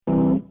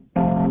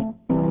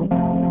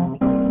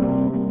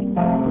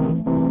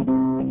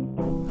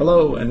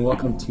Hello and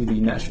welcome to the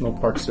National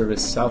Park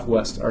Service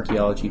Southwest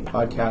Archaeology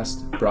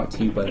Podcast, brought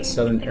to you by the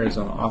Southern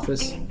Arizona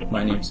office.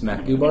 My name is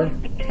Matt Gubard.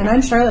 And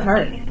I'm Charlotte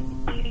Hart.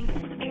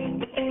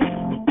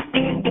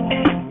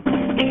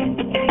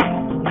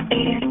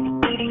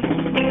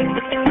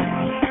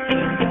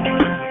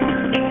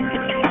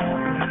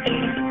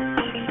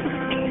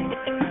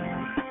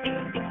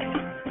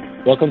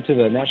 Welcome to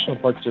the National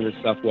Park Service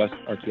Southwest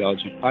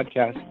Archaeology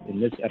Podcast. In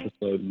this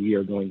episode, we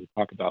are going to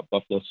talk about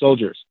buffalo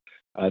soldiers.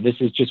 This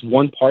is just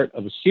one part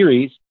of a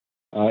series.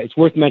 It's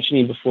worth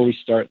mentioning before we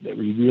start that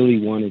we really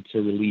wanted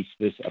to release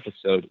this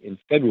episode in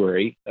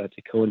February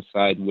to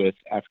coincide with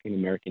African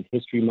American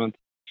History Month.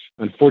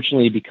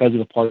 Unfortunately, because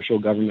of a partial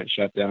government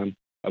shutdown,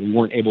 we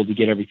weren't able to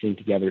get everything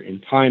together in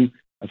time.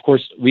 Of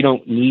course, we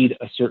don't need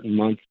a certain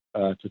month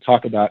to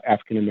talk about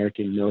African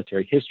American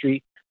military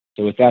history.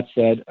 So with that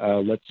said,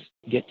 let's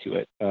get to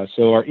it.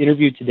 So our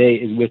interview today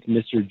is with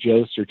Mr.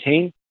 Joe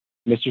Sertain.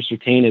 Mr.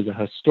 Sertain is a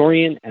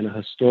historian and a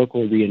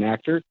historical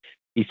reenactor.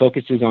 He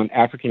focuses on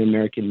African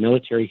American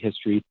military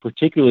history,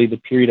 particularly the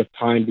period of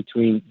time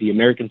between the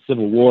American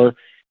Civil War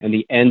and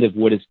the end of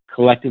what is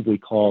collectively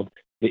called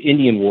the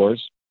Indian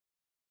Wars.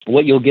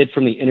 What you'll get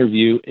from the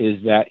interview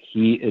is that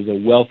he is a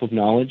wealth of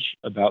knowledge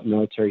about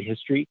military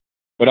history,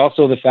 but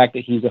also the fact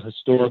that he's a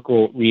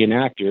historical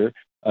reenactor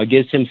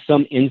gives him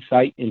some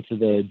insight into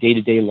the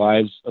day-to-day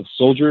lives of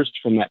soldiers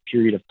from that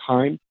period of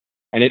time.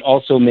 And it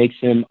also makes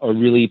him a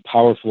really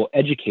powerful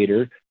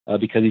educator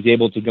because he's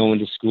able to go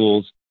into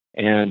schools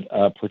and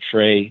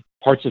portray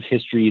parts of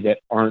history that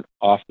aren't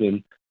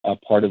often a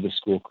part of the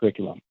school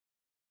curriculum.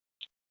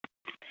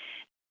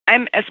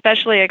 I'm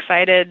especially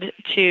excited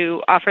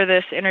to offer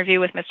this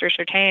interview with Mr.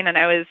 Sertain, and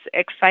I was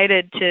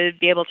excited to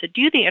be able to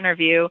do the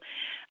interview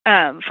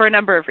for a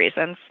number of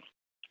reasons.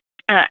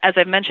 As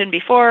I've mentioned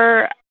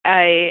before,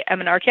 I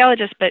am an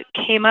archaeologist, but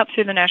came up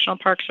through the National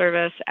Park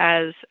Service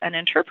as an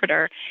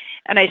interpreter.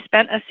 And I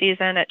spent a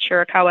season at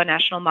Chiricahua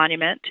National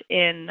Monument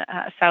in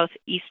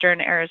southeastern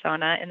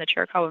Arizona in the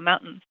Chiricahua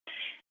Mountains.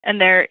 And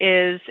there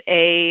is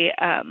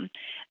an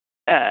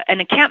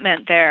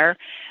encampment there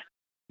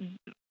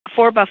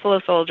for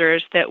buffalo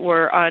soldiers that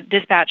were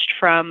dispatched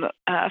from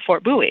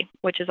Fort Bowie,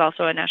 which is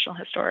also a National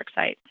Historic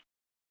Site.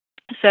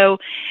 So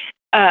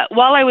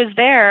while I was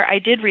there, I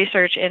did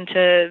research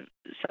into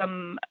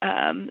some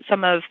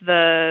of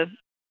the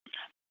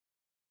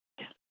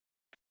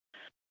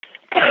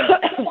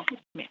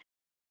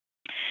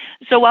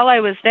So while I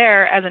was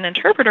there as an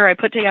interpreter, I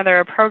put together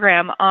a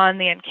program on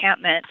the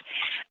encampment,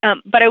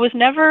 but I was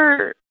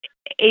never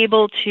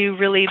able to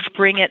really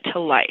bring it to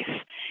life.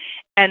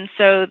 And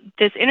so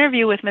this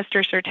interview with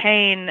Mr.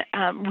 Sertain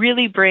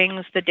really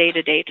brings the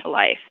day-to-day to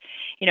life.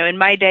 You know, in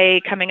my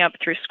day coming up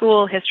through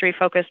school, history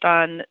focused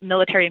on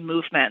military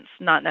movements,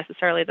 not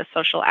necessarily the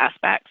social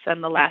aspects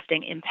and the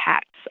lasting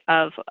impacts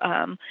of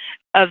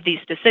these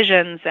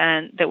decisions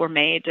that were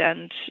made.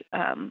 And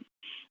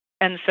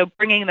so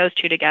bringing those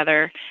two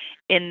together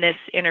in this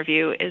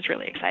interview is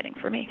really exciting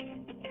for me.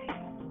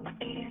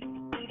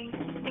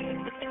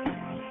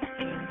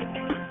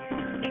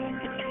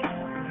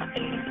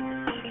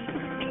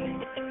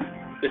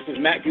 This is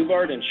Matt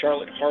Gubard and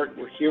Charlotte Hart.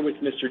 We're here with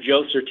Mr.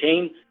 Joe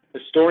Sertain,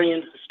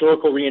 historian,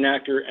 historical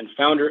reenactor, and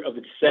founder of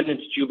the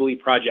Descendants Jubilee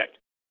Project.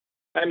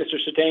 Hi, Mr.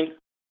 Sertain.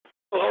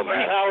 Hello,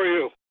 Matt. How are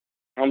you?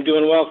 I'm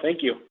doing well,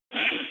 thank you.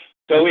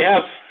 So we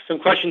have some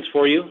questions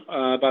for you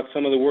about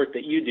some of the work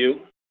that you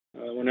do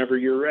whenever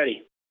you're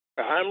ready.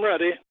 I'm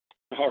ready.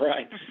 All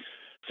right.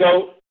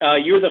 So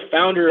you're the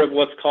founder of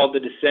what's called the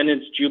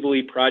Descendants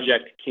Jubilee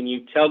Project. Can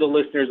you tell the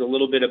listeners a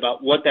little bit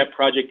about what that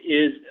project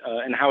is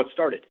and how it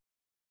started?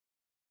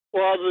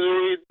 Well,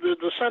 the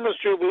Descendants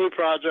Jubilee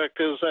Project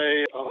is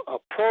a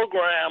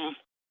program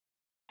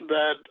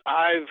that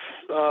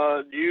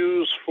I've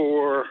used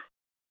for,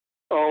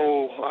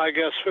 I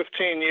guess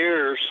 15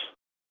 years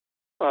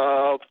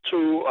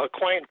to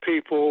acquaint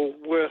people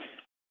with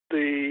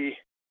the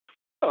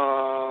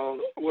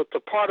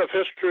part of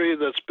history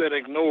that's been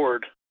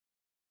ignored,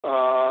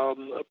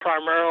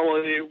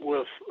 primarily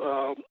with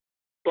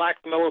Black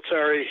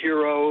military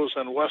heroes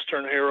and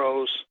Western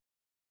heroes,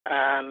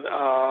 and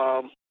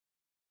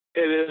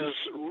it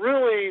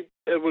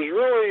was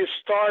really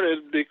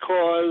started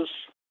because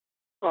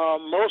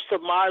most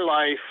of my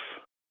life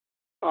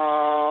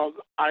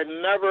I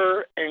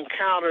never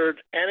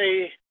encountered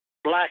any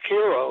Black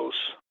heroes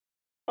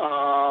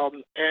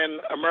in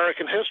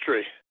American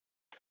history.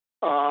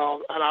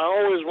 And I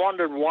always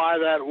wondered why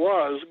that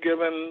was,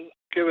 given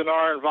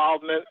our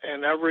involvement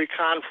in every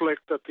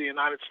conflict that the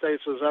United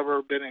States has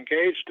ever been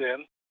engaged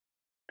in,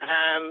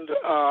 and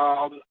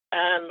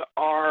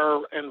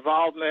our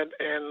involvement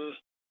in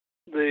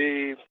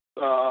the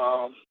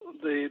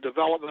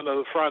development of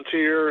the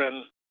frontier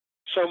and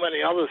so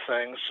many other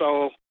things.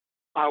 So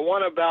I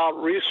went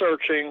about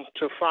researching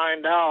to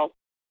find out,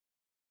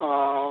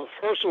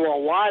 first of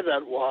all, why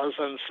that was,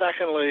 and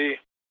secondly,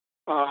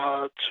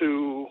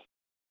 to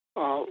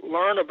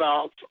learn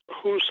about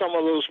who some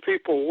of those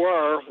people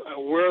were,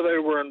 and where they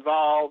were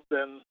involved,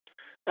 and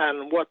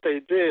what they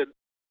did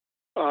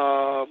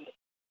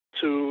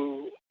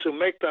to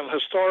make them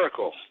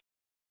historical.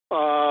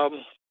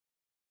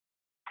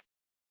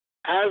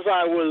 As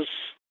I was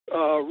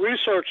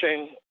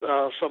researching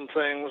some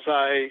things,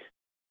 I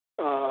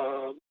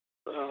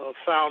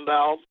found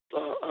out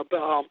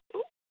about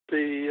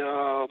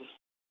the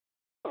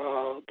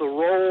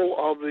role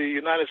of the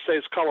United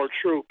States colored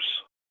troops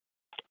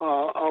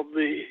of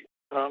the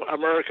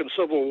American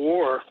Civil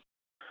War,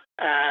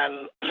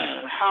 and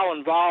how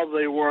involved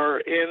they were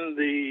in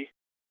the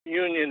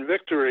Union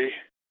victory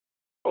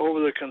over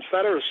the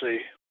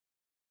Confederacy,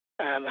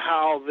 and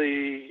how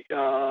the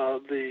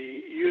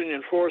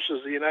Union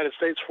forces, the United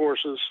States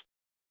forces,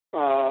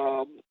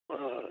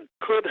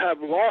 could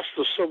have lost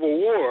the Civil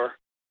War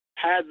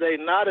had they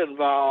not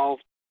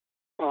involved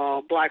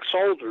black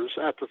soldiers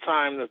at the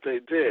time that they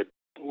did,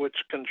 which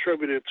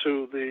contributed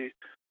to the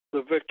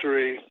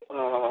victory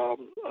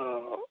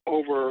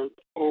over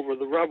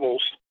the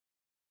rebels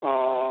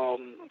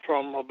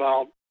from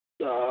about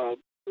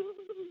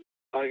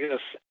I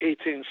guess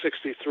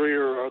 1863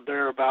 or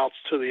thereabouts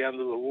to the end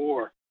of the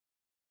war.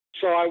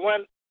 So I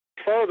went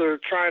further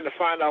trying to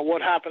find out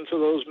what happened to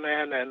those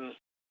men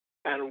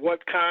and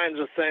what kinds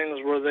of things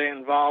were they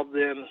involved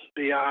in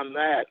beyond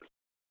that.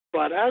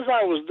 But as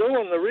I was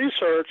doing the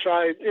research,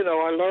 I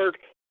learned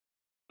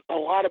a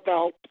lot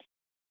about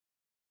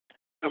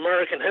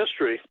American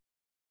history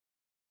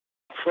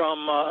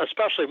from,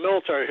 especially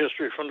military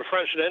history, from the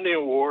French and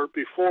Indian War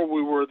before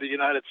we were the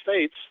United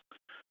States,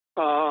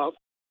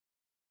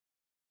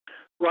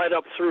 right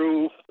up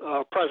through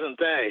present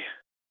day.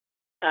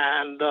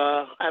 And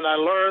I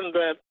learned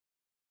that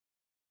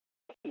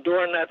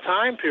during that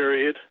time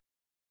period,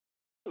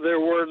 there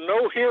were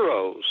no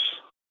heroes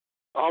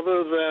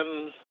other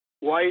than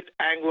white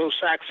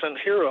Anglo-Saxon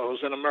heroes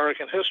in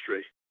American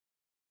history.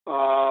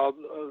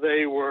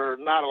 They were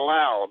not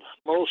allowed.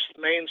 Most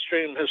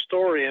mainstream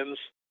historians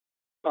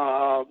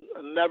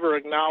never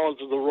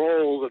acknowledged the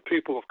role that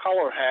people of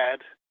color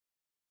had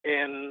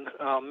in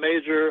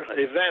major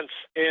events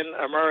in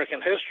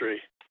American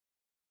history.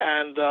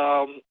 And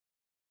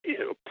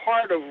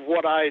part of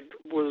what I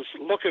was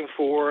looking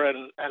for,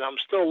 and I'm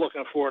still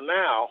looking for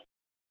now,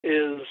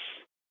 is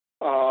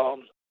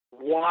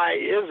why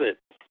is it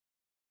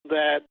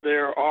that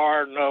there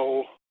are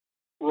no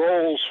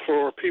roles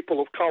for people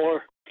of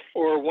color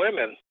or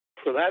women,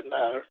 for that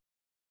matter,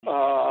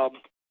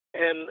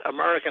 in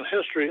American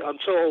history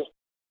until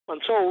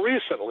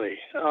recently?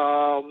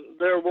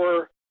 There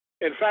were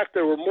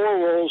more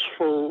roles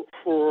for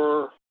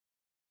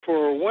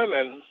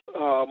women,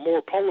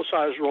 more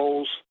publicized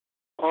roles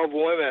of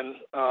women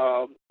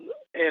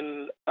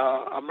in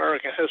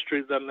American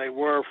history than they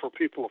were for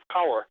people of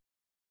color.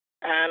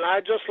 And I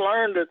just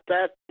learned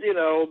that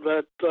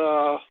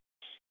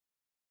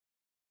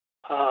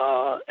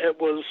it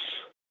was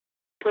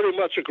pretty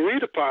much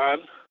agreed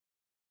upon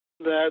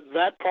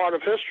that part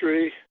of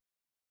history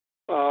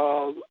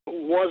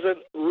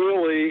wasn't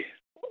really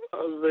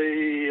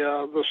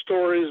the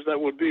stories that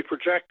would be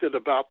projected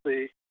about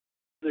the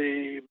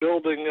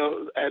building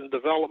and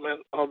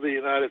development of the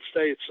United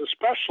States,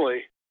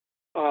 especially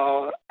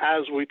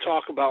as we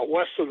talk about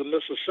west of the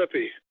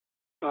Mississippi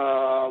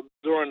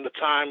during the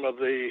time of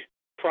the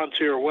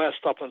Frontier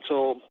West up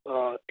until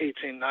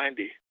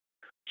 1890.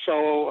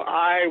 So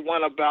I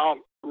went about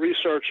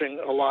researching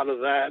a lot of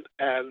that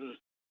and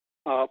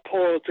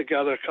pulling it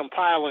together,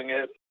 compiling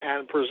it,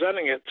 and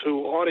presenting it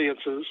to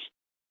audiences.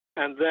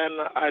 And then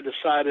I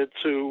decided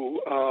to,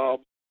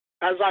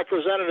 as I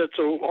presented it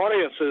to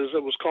audiences,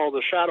 it was called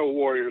the Shadow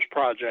Warriors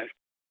Project.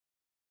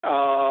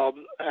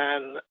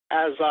 And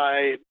as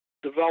I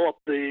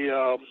developed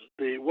the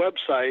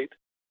website,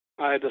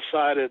 I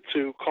decided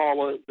to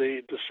call it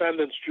the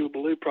Descendants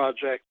Jubilee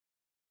Project.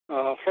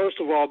 First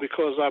of all,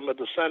 because I'm a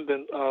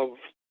descendant of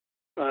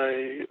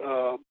a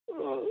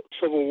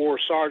Civil War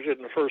sergeant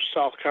in the 1st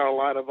South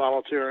Carolina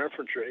Volunteer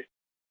Infantry,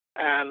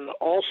 and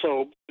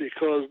also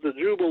because the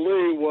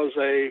Jubilee was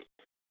a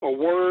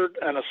word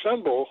and a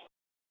symbol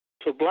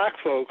to black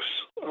folks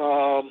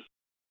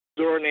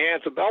during the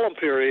antebellum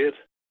period.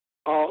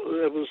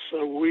 It was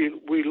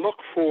we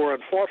looked for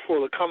and fought for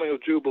the coming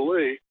of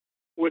Jubilee,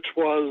 which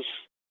was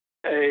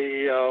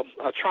a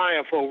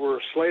triumph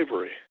over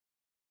slavery.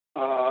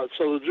 So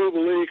the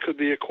Jubilee could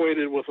be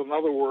equated with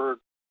another word,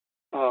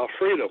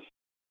 freedom.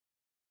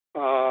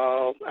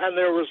 And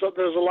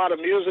there's a lot of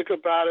music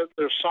about it.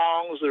 There's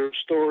songs, there's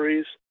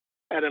stories,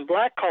 and in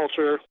black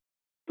culture,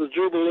 the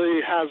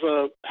Jubilee has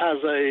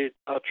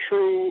a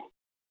true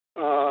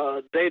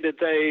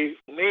day-to-day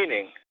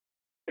meaning.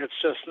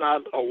 It's just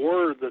not a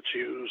word that's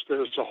used.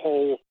 There's a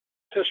whole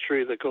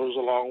history that goes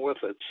along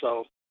with it.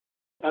 So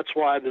that's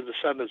why the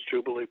Descendants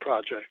Jubilee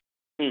Project.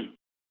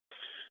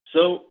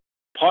 So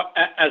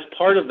as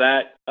part of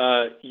that,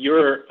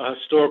 you're a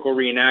historical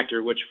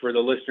reenactor, which for the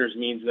listeners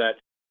means that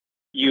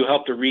you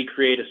help to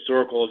recreate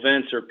historical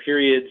events or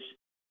periods,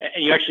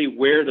 and you actually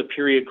wear the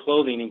period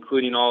clothing,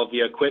 including all of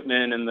the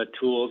equipment and the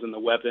tools and the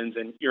weapons,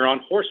 and you're on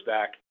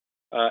horseback,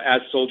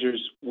 as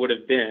soldiers would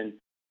have been.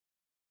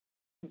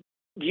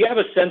 Do you have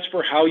a sense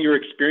for how your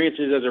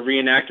experiences as a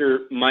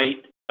reenactor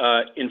might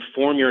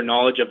inform your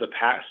knowledge of the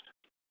past?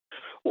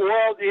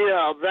 Well,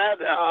 yeah,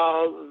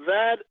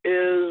 that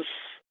is.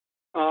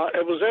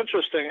 It was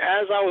interesting.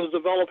 As I was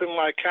developing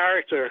my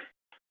character,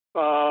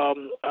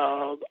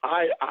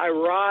 I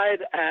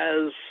ride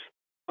as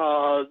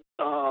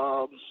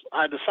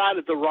I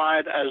decided to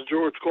ride as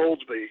George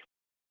Goldsby,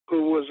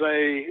 who was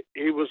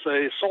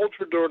a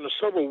soldier during the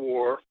Civil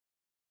War,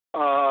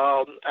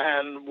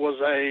 and was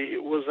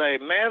a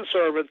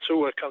manservant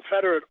to a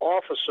Confederate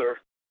officer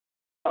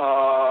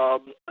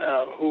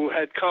who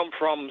had come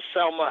from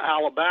Selma,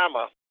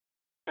 Alabama,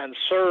 and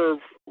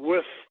served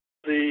with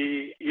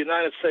the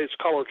United States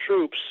colored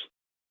troops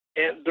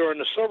during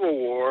the Civil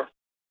War,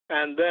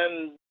 and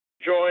then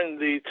joined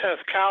the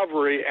 10th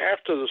Cavalry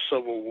after the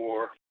Civil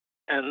War,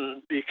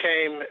 and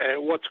became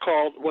what's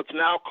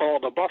now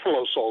called a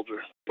Buffalo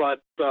Soldier.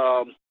 But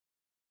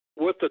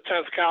with the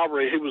 10th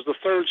Cavalry, he was the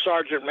 3rd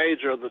Sergeant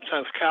Major of the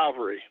 10th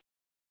Cavalry,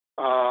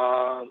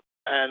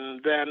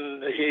 and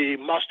then he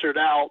mustered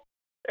out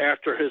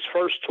after his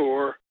first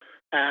tour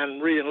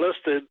and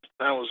re-enlisted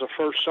and was a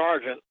first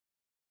sergeant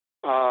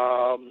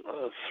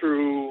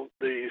through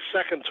the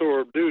second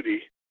tour of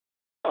duty.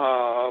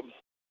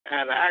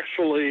 And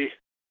actually,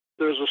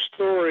 there's a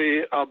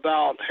story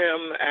about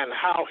him and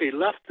how he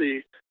left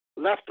the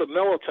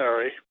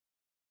military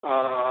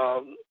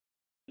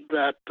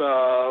that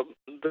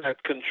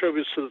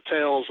contributes to the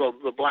tales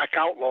of the black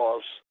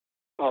outlaws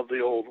of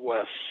the Old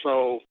West.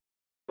 So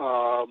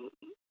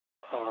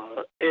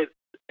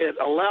it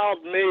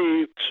allowed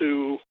me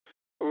to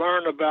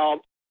learn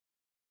about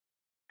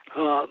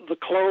the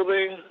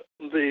clothing,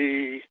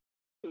 the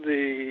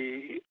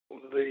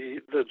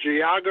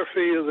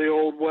geography of the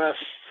Old West,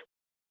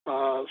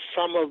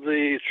 some of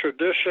the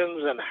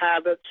traditions and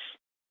habits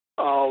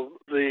of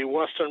the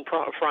Western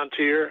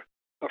frontier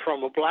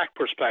from a black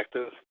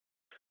perspective,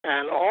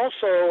 and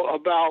also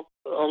about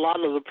a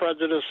lot of the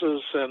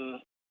prejudices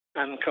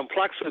and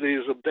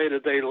complexities of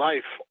day-to-day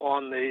life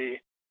on the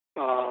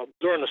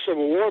during the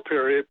Civil War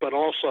period, but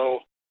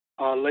also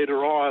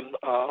later on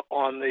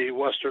the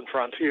Western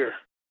frontier.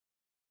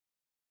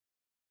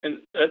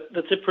 And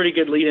that's a pretty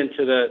good lead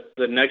into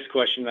the next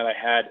question that I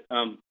had.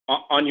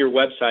 On your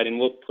website, and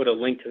we'll put a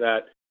link to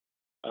that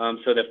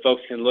so that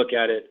folks can look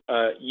at it,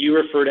 you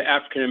refer to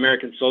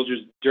African-American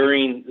soldiers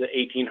during the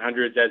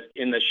 1800s as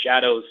in the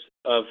shadows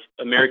of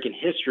American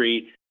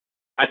history.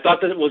 I thought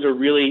that it was a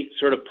really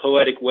sort of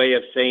poetic way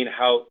of saying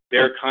how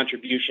their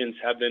contributions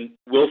have been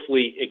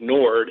willfully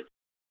ignored,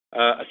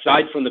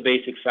 aside from the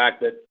basic fact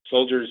that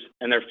soldiers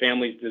and their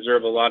families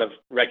deserve a lot of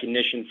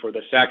recognition for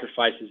the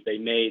sacrifices they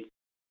made.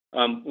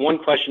 One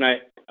question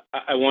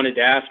I wanted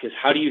to ask is,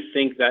 how do you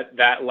think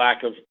that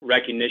lack of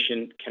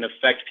recognition can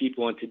affect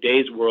people in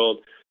today's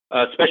world,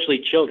 especially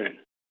children?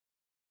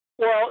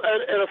 Well,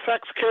 it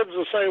affects kids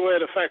the same way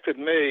it affected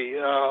me.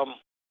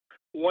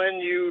 When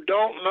you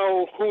don't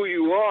know who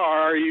you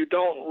are, you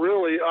don't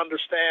really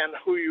understand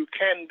who you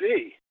can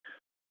be.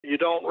 You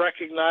don't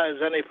recognize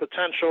any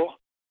potential.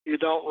 You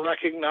don't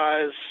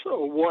recognize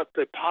what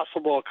the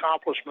possible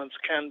accomplishments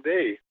can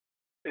be.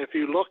 If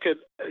you look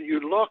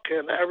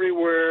and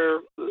everywhere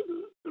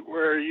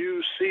where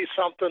you see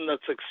something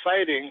that's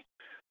exciting,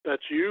 that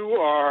you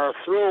are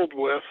thrilled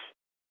with,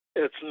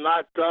 it's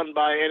not done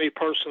by any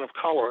person of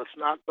color.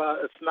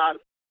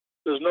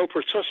 There's no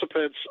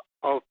participants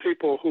of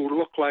people who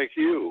look like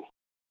you,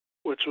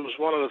 which was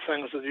one of the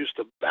things that used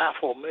to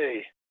baffle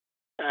me.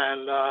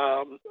 And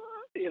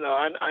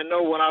I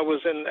know when I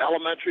was in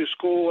elementary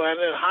school and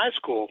in high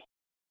school,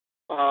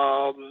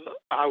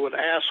 I would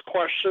ask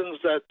questions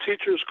that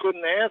teachers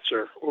couldn't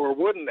answer or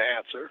wouldn't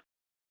answer.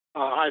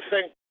 I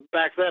think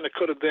back then it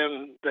could have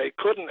been they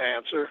couldn't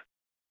answer,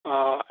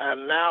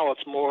 and now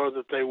it's more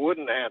that they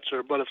wouldn't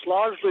answer. But it's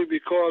largely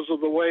because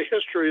of the way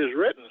history is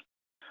written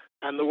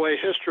and the way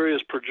history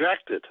is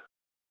projected.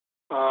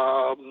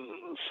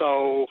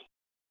 So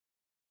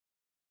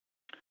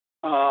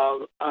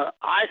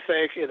I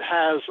think it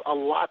has a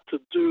lot to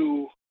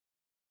do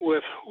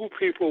with who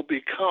people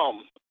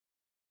become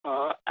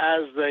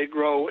as they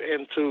grow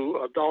into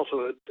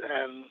adulthood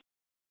and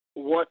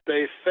what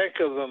they think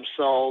of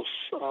themselves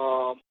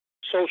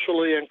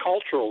socially and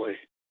culturally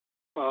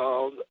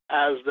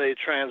as they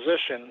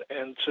transition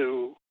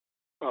into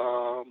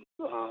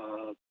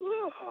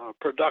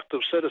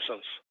productive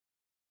citizens.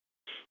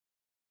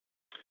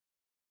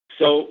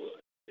 So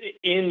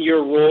in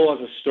your role as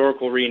a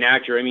historical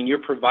reenactor, I mean, you're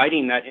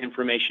providing that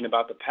information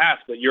about the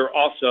past, but you're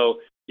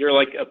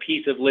like a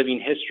piece of living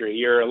history.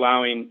 You're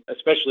allowing,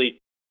 especially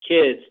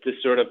kids, to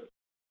sort of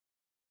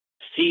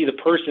see the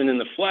person in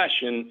the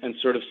flesh and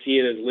sort of see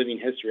it as living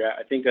history.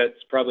 I think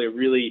that's probably a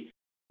really,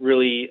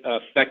 really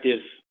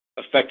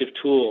effective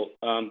tool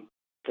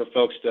for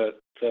folks to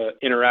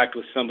interact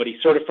with somebody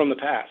sort of from the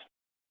past.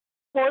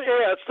 Well,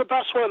 yeah, it's the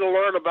best way to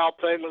learn about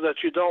things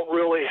that you don't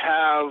really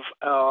have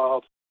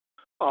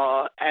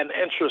an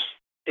interest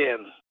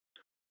in.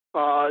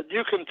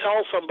 You can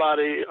tell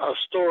somebody a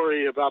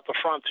story about the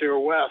Frontier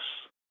West,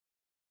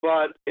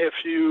 but if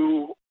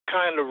you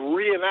kind of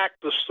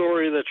reenact the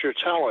story that you're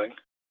telling,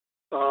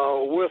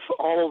 with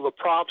all of the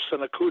props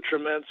and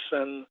accoutrements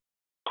and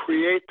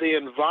create the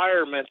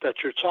environment that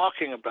you're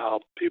talking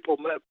about, people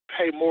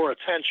pay more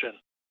attention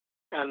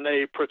and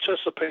they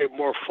participate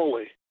more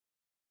fully.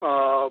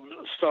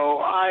 So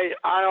I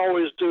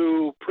always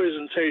do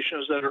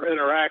presentations that are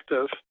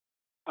interactive.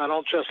 I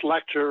don't just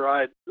lecture.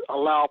 I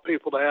allow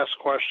people to ask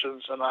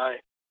questions, and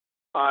I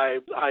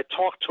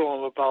talk to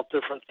them about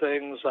different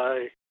things.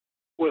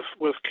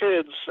 With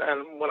kids,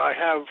 and when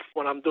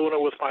I'm doing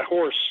it with my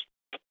horse,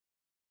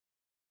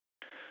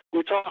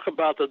 we talk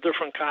about the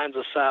different kinds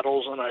of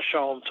saddles, and I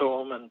show them to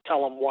them and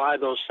tell them why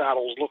those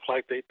saddles look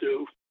like they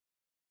do.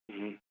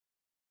 Mm-hmm.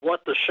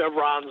 What the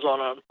chevrons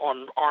on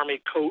an Army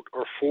coat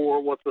are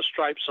for, what the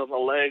stripes on the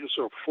legs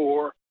are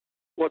for,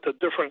 what the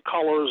different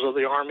colors of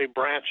the Army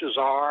branches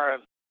are,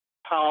 and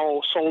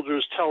how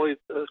soldiers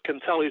can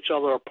tell each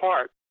other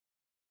apart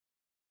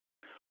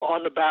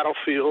on the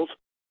battlefield,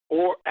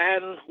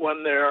 and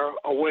when they're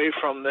away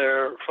from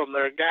their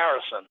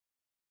garrison.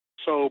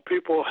 So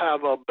people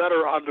have a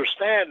better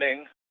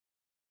understanding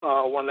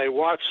when they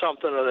watch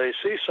something or they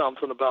see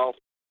something about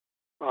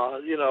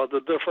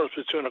the difference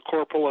between a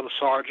corporal and a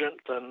sergeant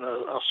and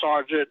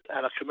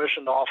a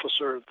commissioned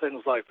officer and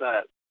things like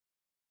that.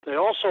 They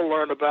also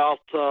learn about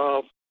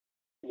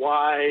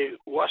why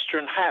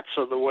Western hats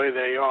are the way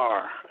they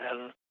are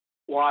and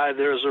why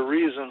there's a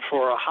reason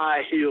for a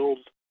high-heeled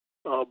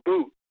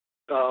boot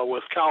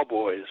with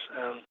cowboys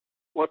and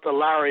what the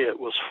lariat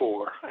was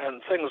for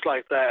and things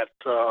like that,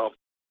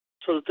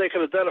 so that they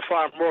can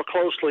identify more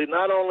closely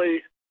not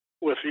only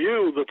with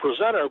you, the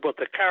presenter, but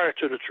the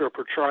character that you're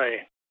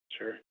portraying.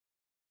 Sure.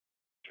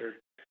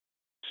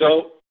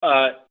 So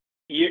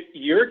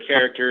your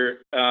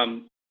character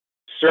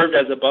served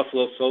as a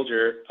Buffalo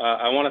Soldier.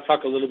 I want to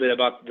talk a little bit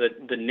about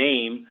the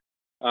name.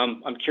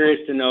 I'm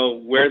curious to know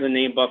where the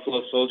name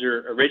Buffalo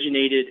Soldier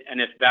originated and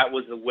if that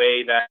was the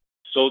way that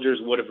soldiers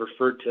would have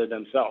referred to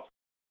themselves.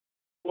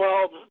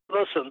 Well,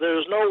 listen,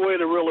 there's no way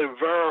to really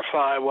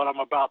verify what I'm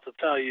about to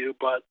tell you,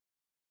 but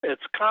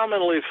it's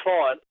commonly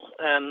thought,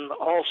 and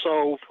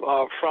also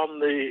from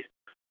the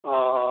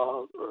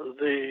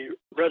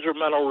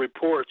regimental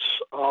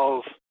reports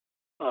of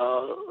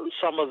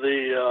some of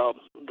the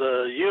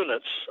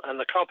units and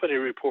the company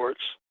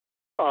reports,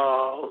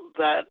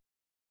 that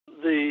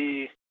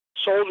the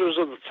soldiers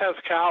of the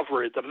 10th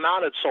Cavalry, the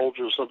mounted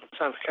soldiers of the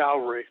 10th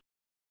Cavalry,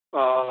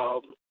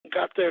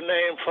 got their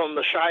name from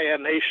the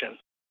Cheyenne Nation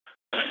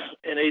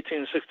in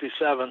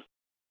 1867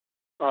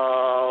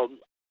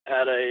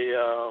 at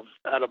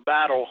a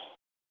battle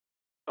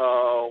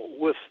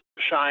with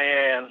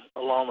Cheyenne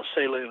along the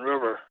Saline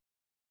River.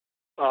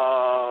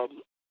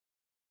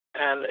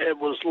 And it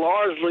was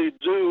largely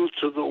due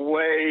to the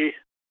way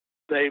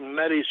they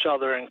met each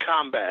other in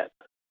combat.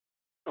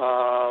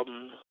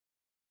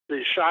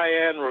 The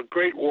Cheyenne were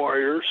great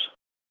warriors,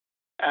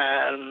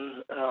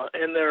 and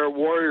in their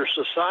warrior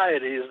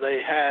societies,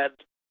 they had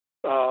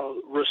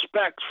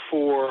respect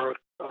for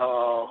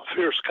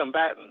fierce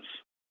combatants.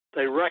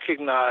 They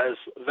recognized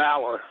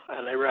valor,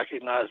 and they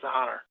recognized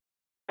honor,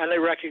 and they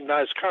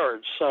recognized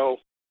courage. So,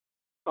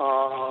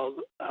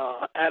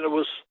 and it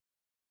was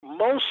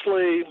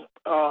mostly,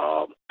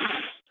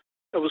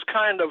 it was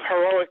kind of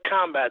heroic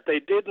combat.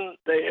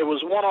 It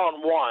was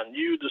one-on-one.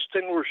 You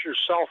distinguish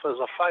yourself as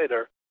a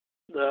fighter.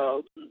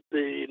 The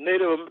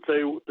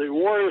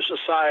warrior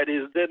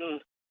societies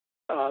didn't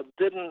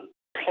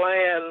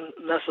plan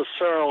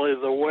necessarily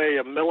the way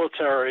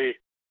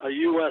a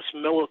U.S.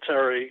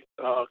 military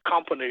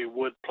company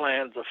would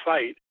plan to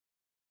fight.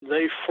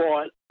 They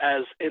fought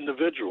as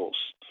individuals.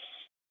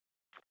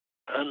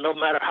 And no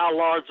matter how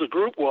large the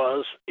group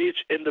was,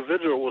 each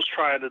individual was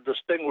trying to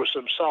distinguish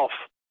himself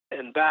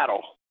in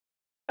battle.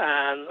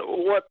 And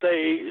what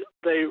they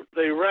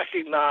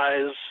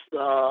recognized,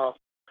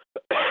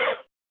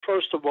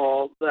 first of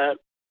all, that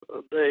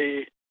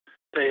they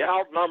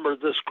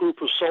outnumbered this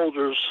group of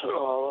soldiers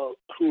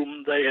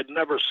whom they had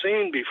never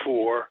seen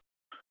before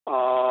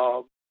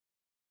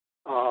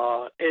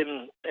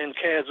in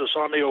Kansas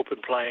on the open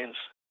plains.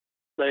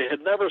 They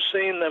had never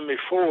seen them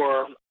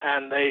before,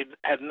 and they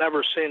had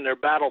never seen their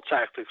battle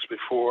tactics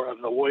before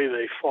and the way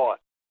they fought.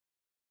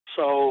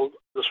 So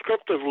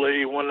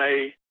descriptively, when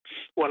they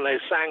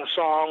sang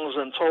songs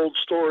and told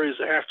stories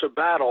after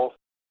battle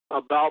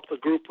about the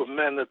group of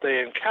men that they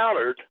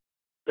encountered,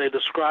 they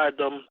described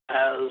them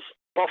as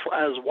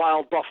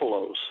wild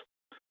buffaloes.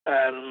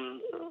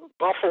 And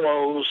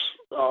buffaloes,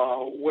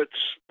 which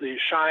the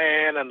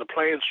Cheyenne and the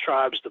Plains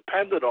tribes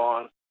depended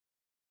on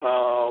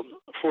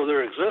for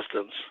their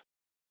existence,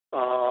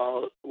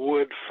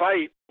 would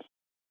fight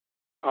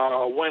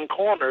when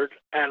cornered,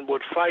 and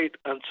would fight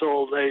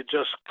until they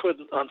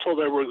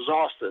were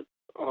exhausted.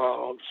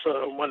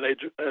 So when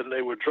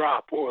they would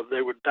drop or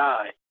they would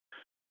die,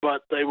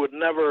 but they would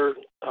never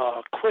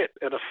quit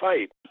in a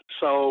fight.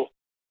 So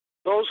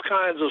those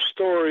kinds of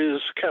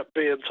stories kept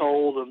being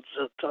told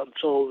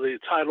until the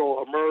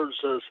title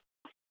emerged as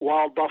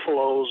Wild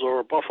Buffaloes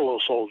or Buffalo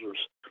Soldiers.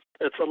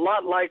 It's a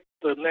lot like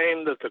the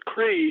name that the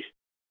Cree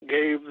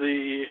gave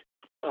the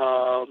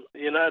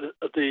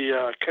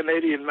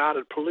Canadian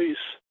Mounted Police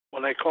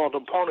when they called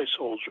them pony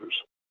soldiers.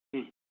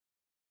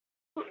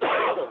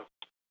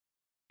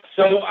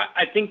 So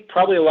I think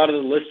probably a lot of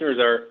the listeners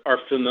are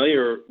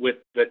familiar with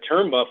the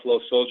term Buffalo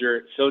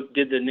Soldier. So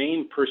did the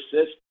name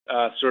persist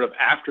sort of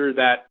after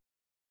that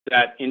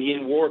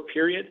Indian War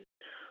period?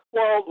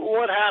 Well,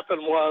 what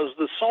happened was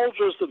the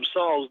soldiers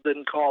themselves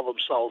didn't call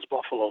themselves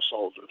Buffalo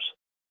Soldiers.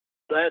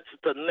 That's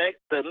the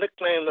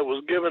nickname that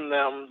was given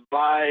them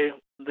by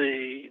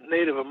the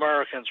Native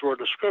Americans were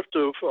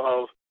descriptive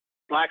of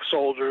black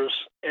soldiers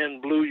in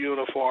blue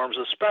uniforms,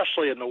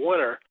 especially in the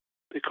winter,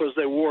 because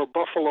they wore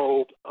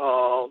buffalo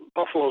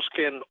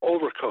skin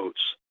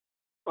overcoats,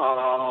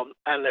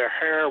 and their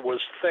hair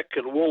was thick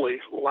and woolly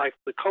like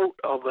the coat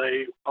of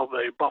a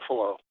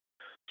buffalo.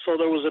 So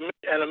there was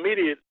an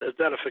immediate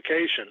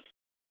identification.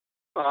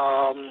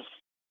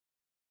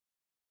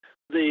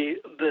 The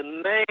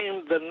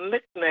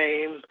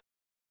nickname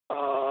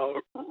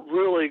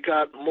really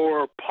got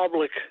more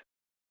public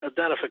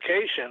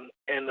identification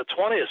in the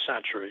 20th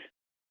century.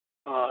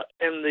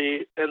 In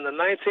the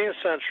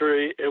 19th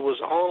century, it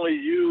was only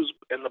used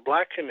in the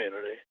black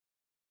community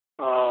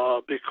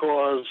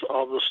because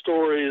of the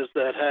stories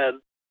that had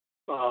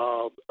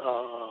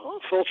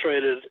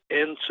filtrated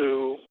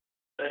into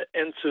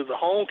the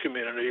home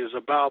communities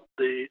about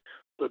the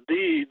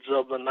deeds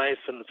of the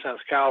 9th and the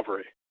 10th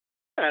Cavalry.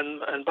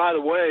 And by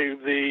the way,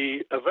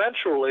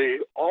 eventually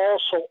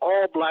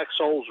all black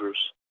soldiers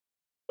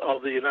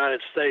of the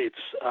United States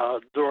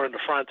during the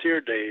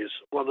frontier days,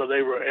 whether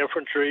they were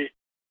infantry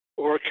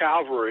or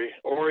cavalry,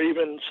 or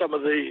even some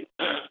of the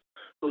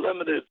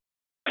limited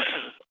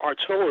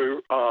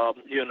artillery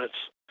units,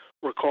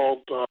 were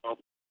called.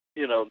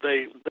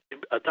 They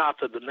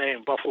adopted the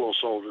name Buffalo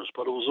Soldiers,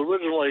 but it was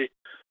originally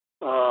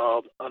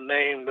a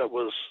name that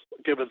was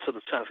given to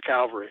the 10th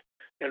Cavalry.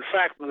 In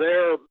fact,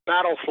 their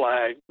battle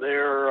flag,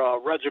 their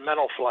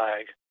regimental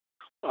flag,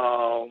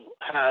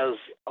 has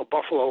a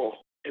buffalo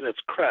in its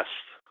crest.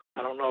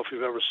 I don't know if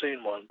you've ever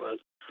seen one, but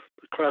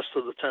the crest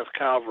of the 10th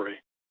Cavalry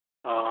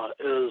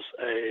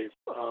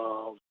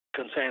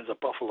contains a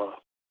buffalo.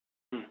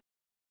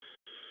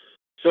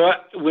 So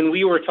when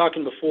we were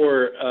talking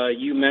before,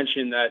 you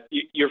mentioned that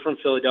you're from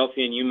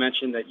Philadelphia, and you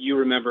mentioned that you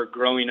remember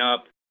growing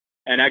up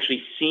and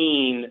actually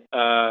seeing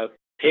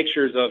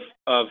pictures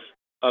of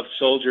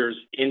soldiers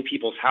in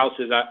people's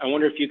houses. I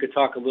wonder if you could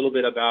talk a little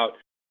bit about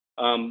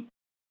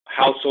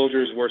how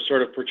soldiers were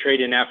sort of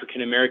portrayed in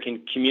African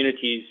American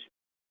communities,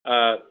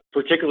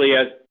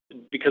 particularly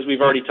because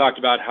we've already talked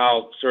about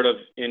how sort of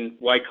in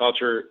white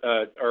culture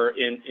or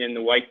in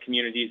the white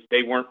communities,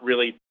 they weren't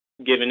really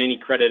given any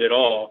credit at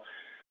all.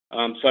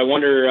 So I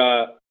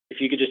wonder if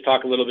you could just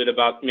talk a little bit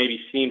about maybe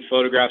seeing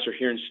photographs or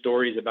hearing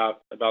stories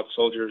about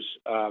soldiers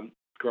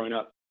growing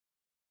up.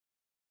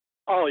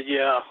 Oh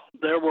yeah,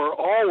 there were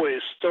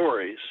always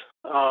stories,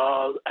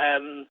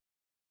 and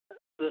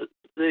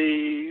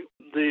the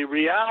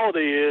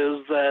reality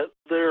is that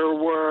there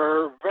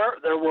were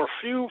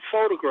few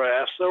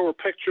photographs. There were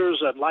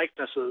pictures and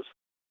likenesses,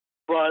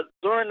 but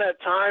during that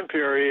time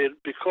period,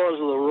 because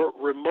of the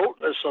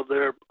remoteness of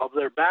their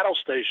battle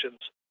stations,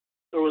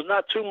 there was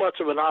not too much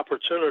of an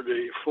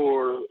opportunity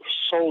for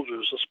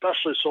soldiers,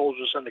 especially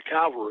soldiers in the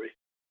cavalry,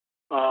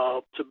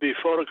 to be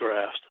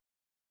photographed.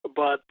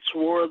 But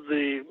toward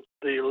the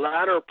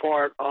latter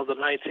part of the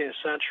 19th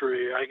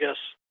century, I guess,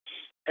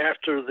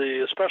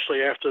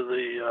 especially after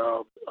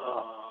the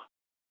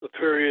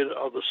period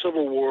of the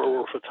Civil War,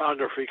 where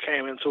photography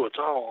came into its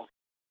own,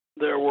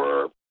 there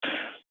were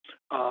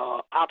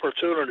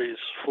opportunities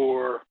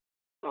for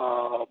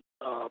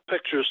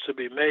pictures to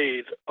be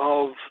made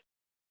of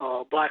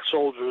black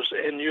soldiers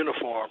in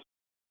uniform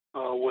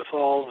with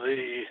all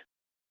the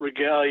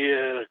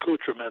regalia and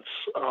accoutrements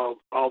of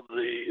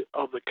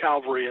the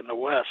cavalry in the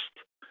West.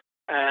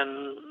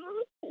 And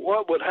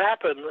what would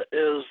happen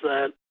is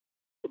that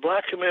the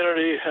black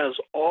community has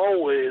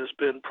always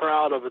been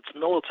proud of its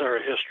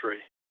military history,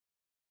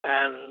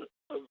 and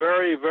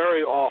very,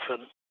 very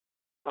often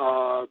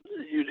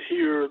you'd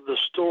hear the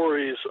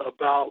stories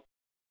about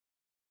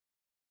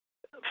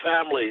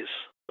families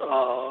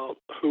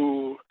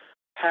who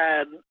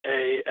had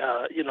a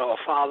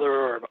father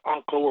or an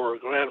uncle or a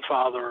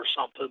grandfather or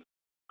something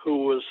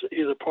who was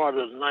either part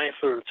of the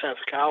 9th or the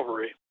 10th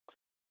Cavalry,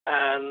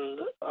 and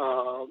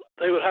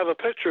they would have a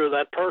picture of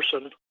that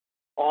person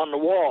on the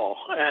wall.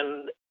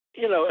 And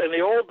in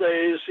the old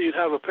days, you'd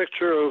have a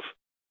picture of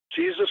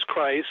Jesus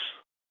Christ,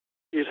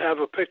 you'd have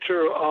a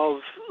picture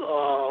of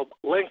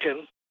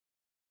Lincoln,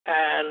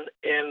 and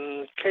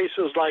in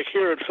cases like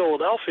here in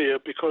Philadelphia,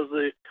 because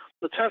the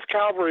 10th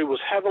Cavalry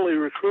was heavily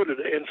recruited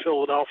in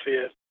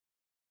Philadelphia,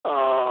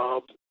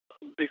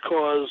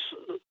 because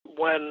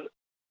when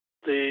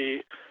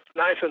the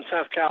 9th and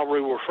 10th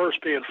Cavalry were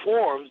first being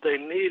formed, they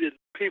needed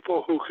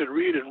people who could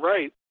read and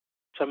write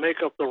to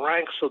make up the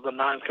ranks of the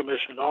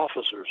non-commissioned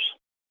officers.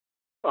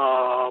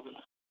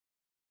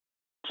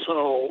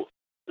 So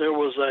there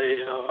was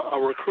a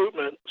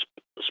recruitment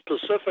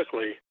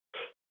specifically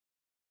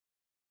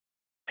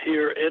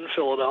here in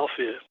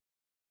Philadelphia.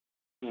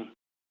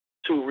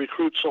 to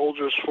recruit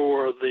soldiers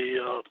for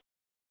the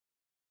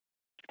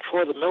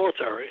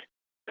military,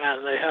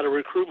 and they had a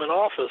recruitment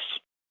office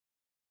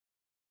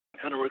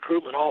and a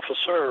recruitment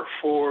officer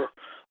for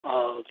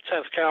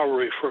 10th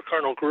Cavalry, for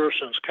Colonel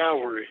Gerson's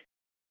cavalry.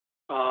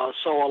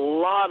 So a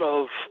lot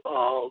of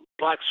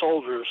black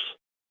soldiers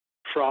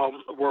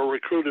were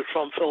recruited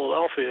from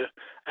Philadelphia,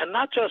 and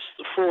not just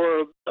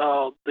for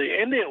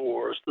the Indian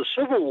Wars, the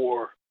Civil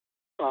War.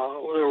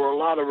 There were a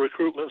lot of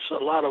recruitments,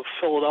 a lot of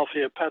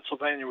Philadelphia,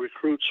 Pennsylvania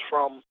recruits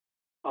from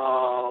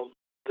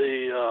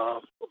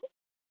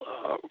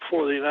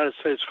for the United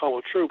States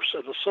colored troops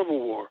in the Civil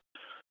War.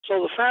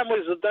 So the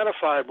families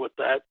identified with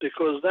that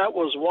because that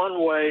was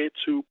one way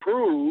to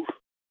prove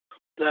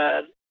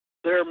that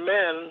their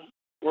men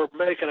were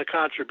making a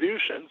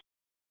contribution,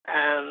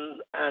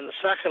 and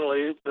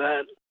secondly,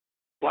 that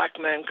black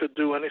men could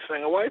do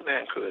anything a white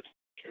man could.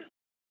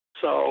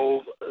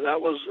 So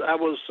that was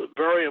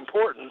very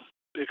important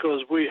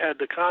because we had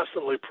to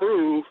constantly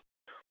prove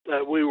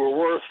that we were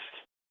worth,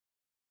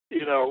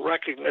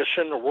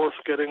 recognition, or worth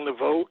getting the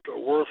vote, or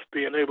worth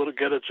being able to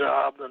get a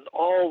job, and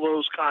all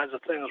those kinds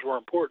of things were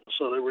important.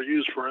 So they were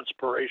used for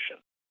inspiration.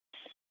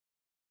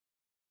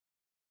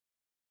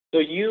 So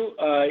you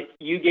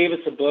gave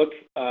us a book,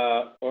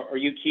 or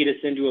you keyed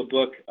us into a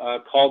book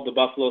called The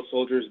Buffalo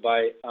Soldiers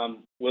by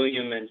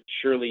William and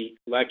Shirley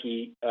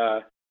Leckie.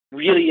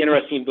 Really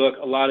interesting book,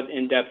 a lot of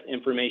in-depth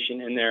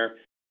information in there.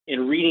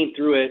 In reading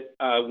through it,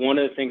 one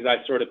of the things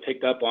I sort of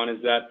picked up on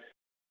is that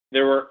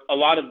there were a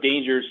lot of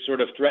dangers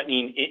sort of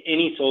threatening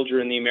any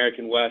soldier in the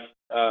American West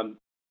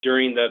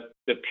during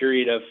the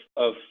period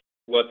of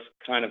what's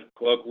kind of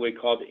colloquially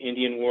called the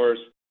Indian Wars.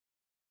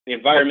 The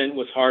environment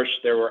was harsh.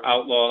 There were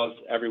outlaws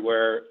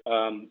everywhere.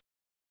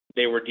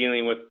 They were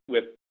dealing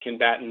with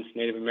combatants,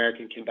 Native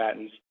American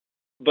combatants.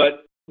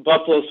 But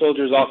Buffalo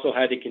soldiers also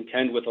had to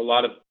contend with a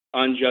lot of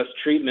unjust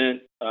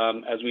treatment,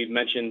 as we've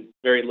mentioned,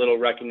 very little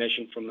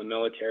recognition from the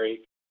military,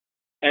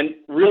 and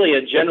really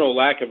a general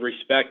lack of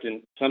respect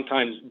and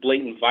sometimes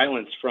blatant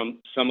violence from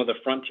some of the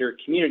frontier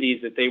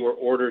communities that they were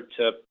ordered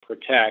to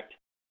protect.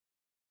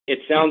 It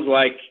sounds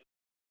like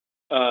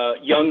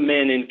young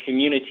men in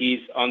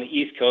communities on the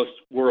East Coast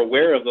were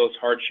aware of those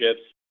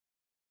hardships,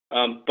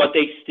 but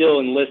they still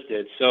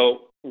enlisted.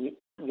 So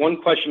one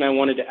question I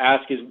wanted to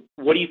ask is,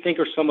 what do you think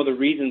are some of the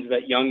reasons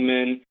that young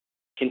men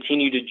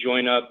continue to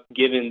join up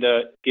given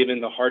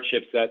the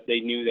hardships that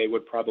they knew they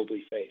would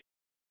probably face?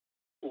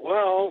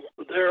 Well,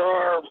 there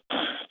are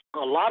a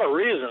lot of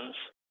reasons.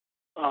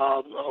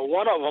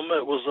 One of them,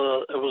 it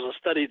was a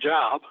steady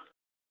job,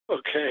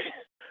 okay,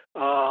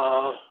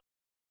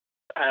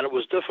 and it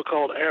was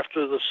difficult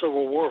after the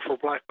Civil War for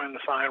black men to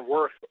find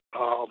work,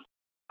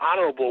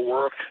 honorable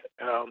work,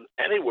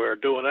 anywhere,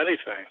 doing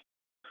anything.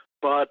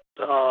 But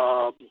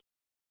the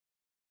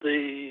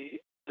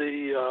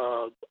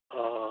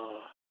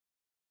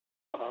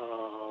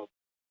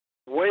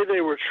way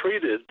they were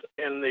treated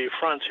in the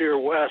frontier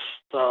West,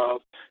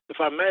 if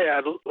I may,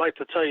 I'd like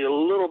to tell you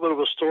a little bit of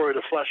a story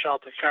to flesh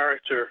out the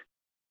character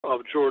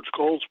of George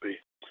Goldsby.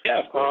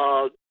 Yeah.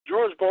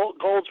 George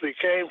Goldsby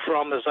came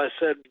from, as I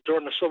said,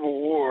 during the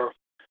Civil War,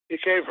 he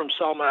came from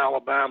Selma,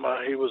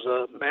 Alabama. He was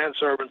a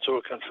manservant to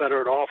a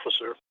Confederate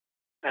officer,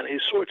 and he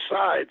switched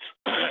sides.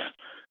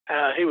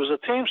 He was a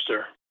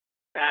Teamster,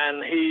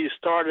 and he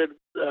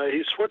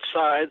switched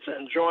sides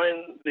and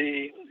joined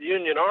the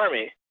Union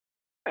Army,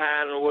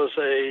 and was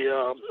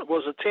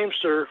a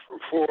Teamster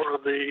for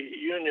the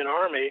Union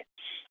Army.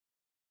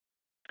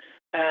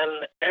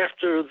 And at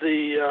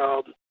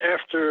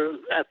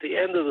the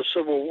end of the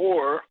Civil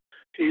War,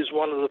 he's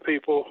one of the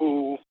people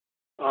who,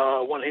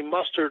 when he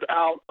mustered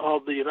out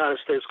of the United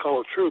States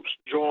colored troops,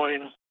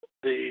 joined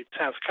the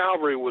 10th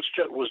Cavalry, which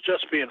was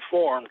just being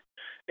formed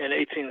in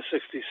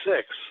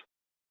 1866.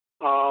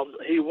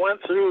 He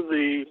went through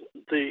the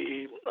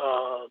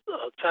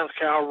 10th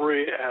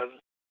Cavalry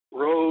and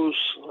rose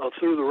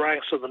through the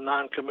ranks of the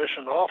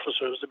non-commissioned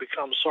officers to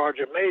become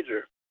Sergeant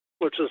Major,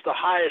 which is the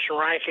highest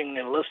ranking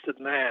enlisted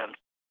man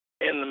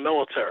in the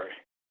military.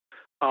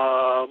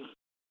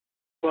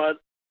 But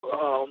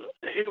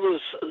he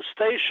was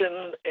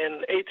stationed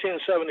in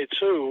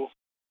 1872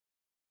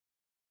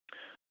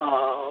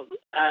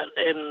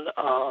 in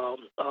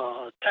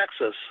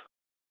Texas,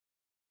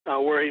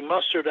 where he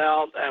mustered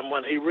out, and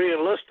when he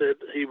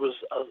re-enlisted, he was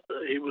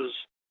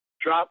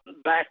dropped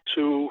back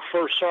to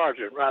first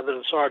sergeant rather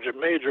than sergeant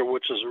major,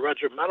 which is a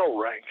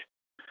regimental rank.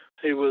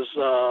 He was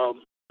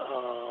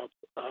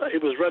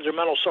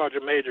regimental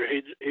sergeant major.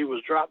 He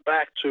was dropped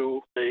back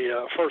to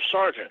the first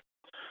sergeant,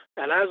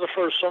 and as a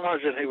first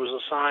sergeant, he was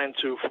assigned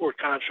to Fort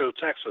Concho,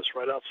 Texas,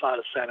 right outside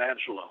of San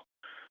Angelo.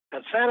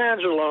 And San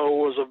Angelo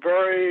was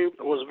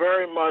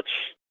very much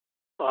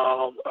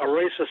a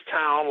racist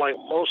town, like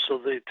most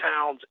of the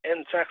towns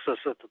in Texas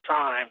at the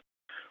time.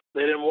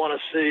 They didn't want to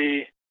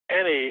see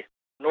any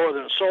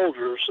Northern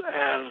soldiers,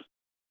 and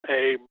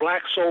a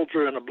black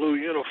soldier in a blue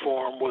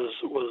uniform was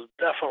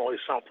definitely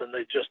something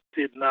they just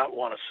did not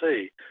want to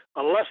see,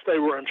 unless they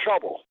were in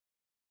trouble.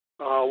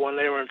 when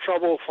they were in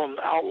trouble from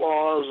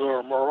outlaws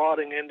or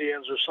marauding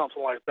Indians or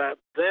something like that,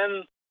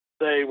 then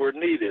they were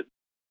needed.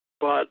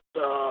 But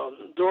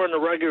during the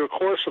regular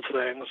course of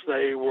things,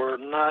 they were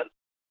not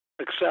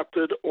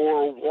accepted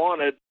or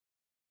wanted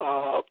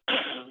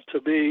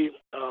to be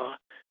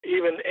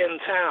even in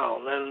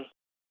town. And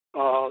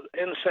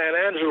in San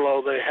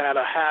Angelo, they had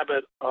a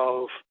habit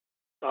of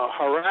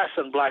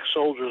harassing black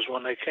soldiers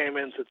when they came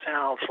into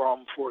town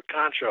from Fort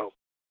Concho.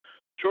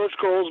 George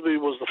Goldsby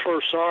was the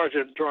first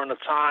sergeant during a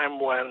time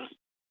when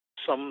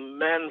some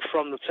men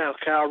from the 10th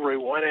Cavalry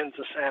went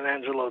into San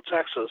Angelo,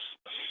 Texas,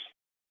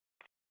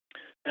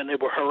 and they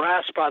were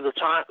harassed by the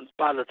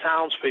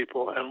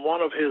townspeople. And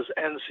one of his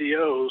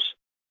NCOs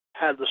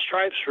had the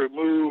stripes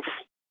removed,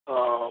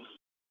 or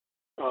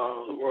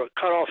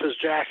cut off his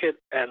jacket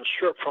and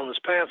stripped from his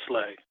pants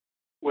leg,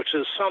 which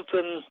is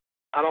something,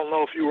 I don't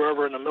know if you were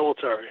ever in the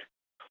military,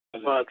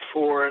 but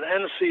for an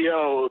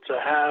NCO to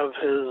have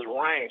his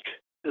rank,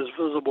 his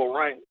visible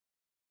rank,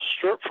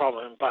 stripped from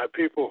him by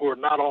people who are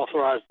not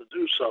authorized to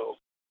do so,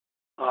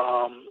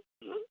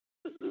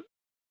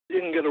 you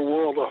can get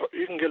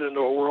into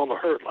a world of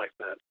hurt like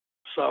that.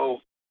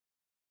 So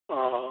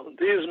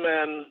these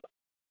men,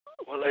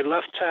 when they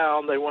left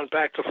town, they went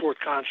back to Fort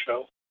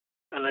Concho,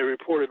 and they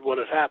reported what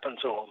had happened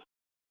to them.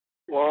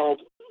 Well,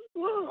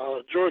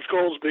 George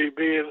Goldsby,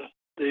 being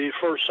the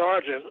first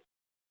sergeant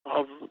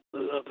of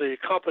the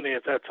company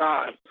at that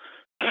time,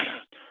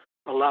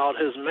 allowed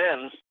his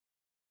men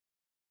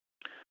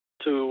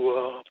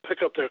to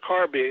pick up their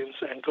carbines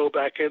and go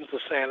back into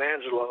San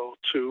Angelo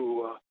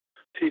to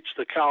teach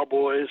the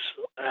cowboys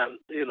and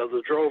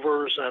the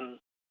drovers and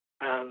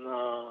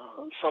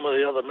some of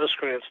the other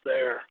miscreants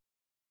there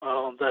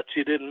that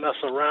you didn't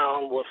mess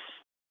around with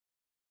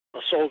a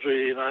soldier of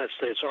the United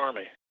States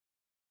Army.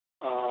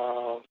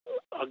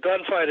 A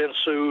gunfight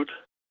ensued,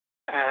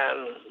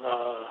 and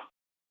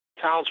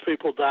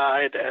townspeople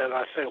died, and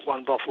I think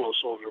one Buffalo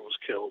soldier was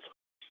killed.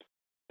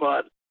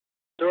 But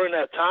during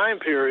that time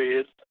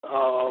period,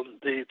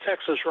 the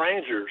Texas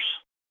Rangers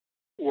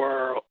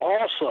were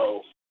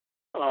also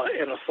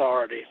in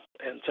authority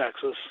in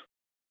Texas,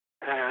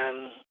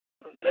 and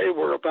they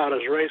were about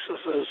as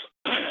racist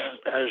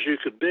as you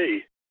could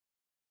be.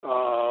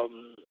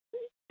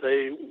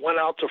 They went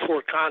out to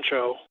Fort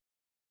Concho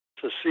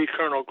to see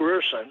Colonel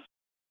Grierson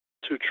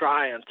to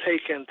try and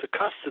take into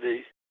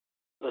custody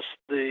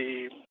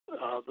the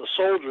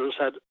soldiers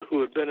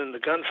who had been in the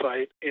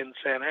gunfight in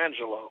San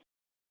Angelo.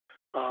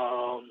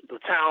 The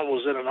town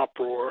was in an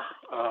uproar.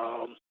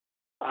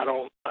 I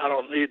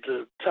don't need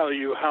to tell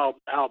you how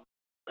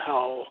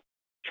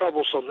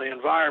troublesome the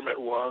environment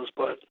was,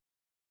 but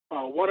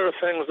one of the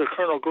things that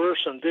Colonel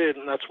Grierson did,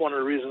 and that's one of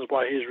the reasons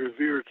why he's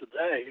revered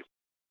today,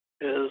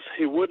 is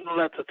he wouldn't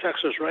let the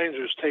Texas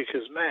Rangers take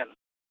his men.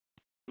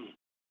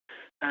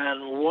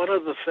 And one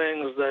of the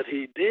things that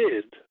he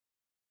did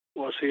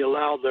was he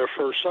allowed their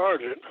first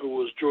sergeant, who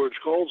was George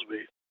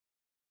Goldsby,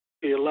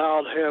 he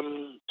allowed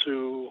him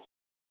to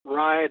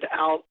ride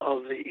out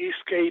of the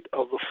east gate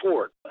of the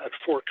fort at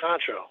Fort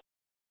Concho.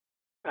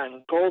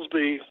 And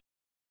Goldsby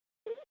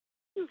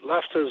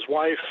left his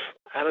wife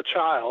and a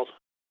child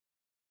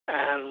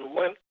and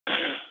went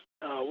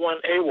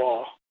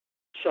AWOL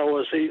so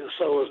as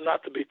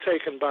not to be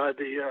taken by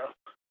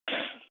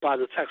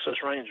the Texas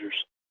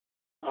Rangers.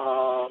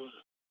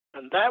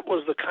 And that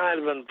was the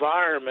kind of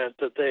environment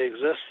that they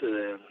existed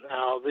in.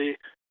 Now,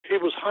 he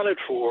was hunted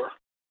for,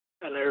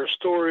 and there are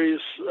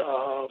stories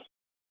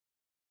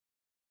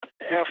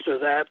after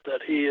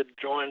that he had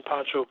joined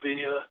Pancho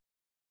Villa,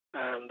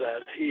 and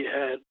that he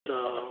had,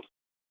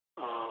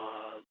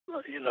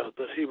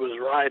 that he was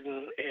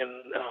riding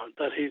in,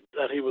 that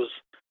he was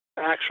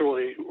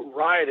actually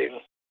riding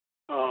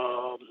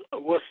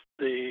with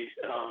the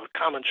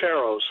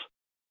Comancheros.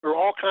 There are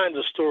all kinds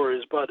of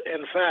stories, but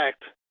in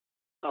fact,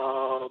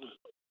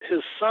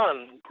 his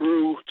son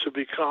grew to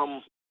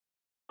become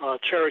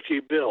Cherokee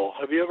Bill.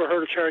 Have you ever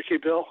heard of Cherokee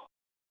Bill?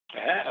 I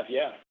have,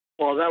 yeah.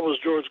 Well, that was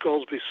George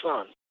Goldsby's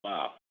son.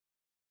 Wow.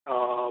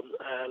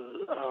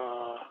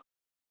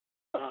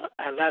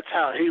 And that's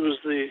how he was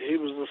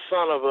the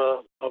son of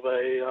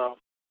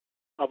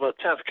a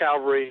 10th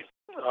Cavalry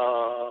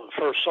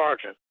first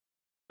sergeant.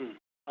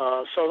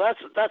 So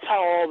that's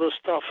how all this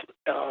stuff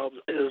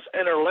is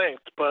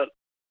interlinked, but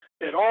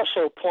it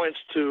also points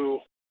to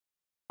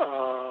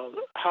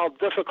how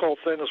difficult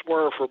things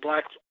were for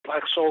black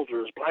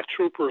soldiers. Black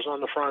troopers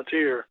on the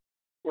frontier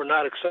were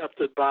not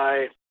accepted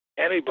by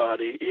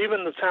anybody,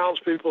 even the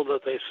townspeople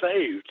that they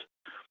saved,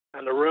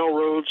 and the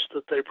railroads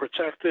that they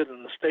protected,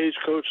 and the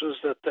stagecoaches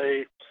that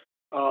they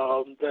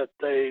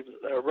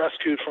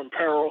rescued from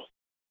peril.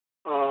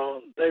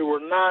 They were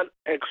not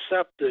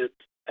accepted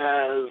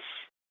as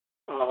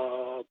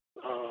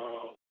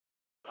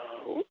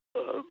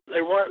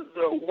they weren't.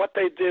 What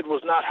they did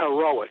was not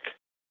heroic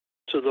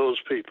to those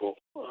people.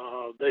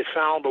 They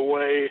found a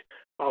way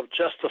of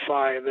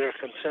justifying their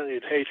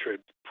continued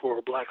hatred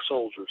for black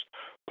soldiers.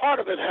 Part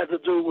of it had to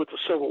do with the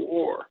Civil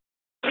War.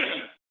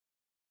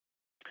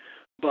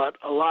 but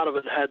a lot of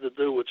it had to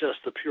do with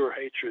just the pure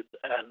hatred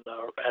and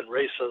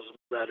racism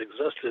that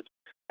existed,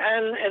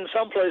 and in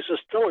some places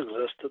still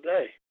exist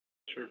today.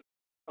 Sure.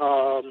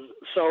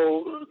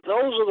 So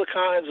those are the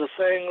kinds of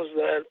things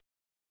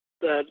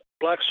that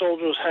black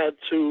soldiers had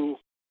to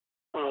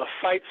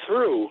fight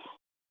through,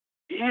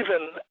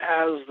 even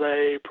as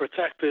they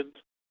protected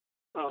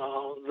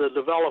the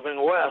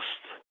developing West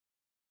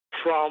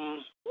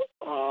from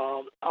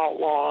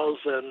outlaws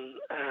and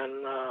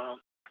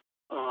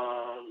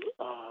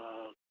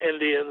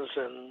Indians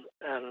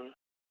and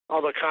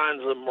other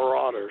kinds of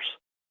marauders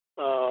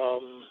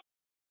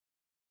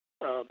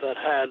that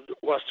had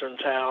western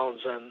towns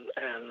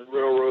and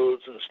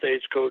railroads and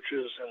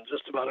stagecoaches and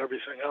just about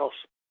everything else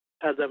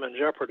had them in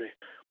jeopardy.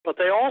 But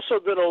they also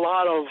did a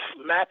lot of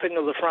mapping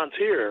of the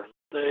frontier.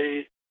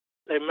 They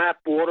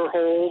mapped water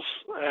holes,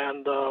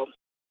 and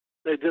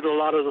they did a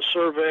lot of the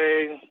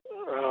surveying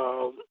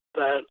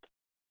that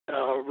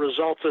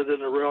resulted in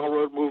the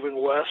railroad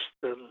moving west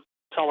and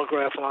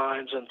telegraph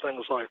lines and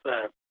things like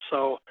that.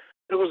 So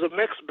it was a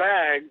mixed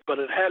bag, but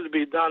it had to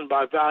be done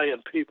by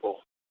valiant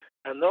people.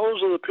 And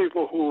those are the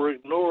people who were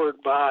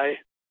ignored by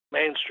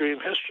mainstream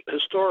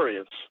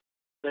historians.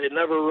 They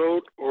never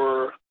wrote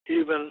or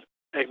even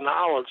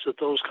acknowledged that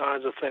those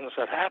kinds of things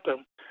had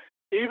happened,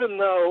 even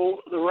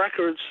though the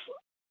records,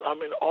 I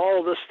mean, all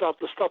of this stuff,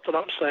 the stuff that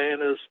I'm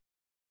saying is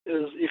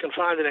you can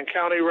find it in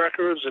county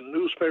records and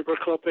newspaper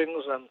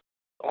clippings and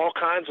all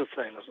kinds of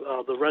things.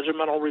 The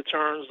regimental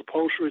returns, the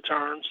post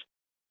returns.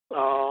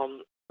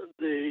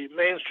 The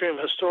mainstream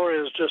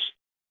historians just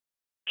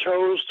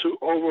chose to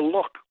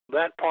overlook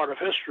that part of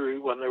history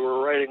when they were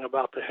writing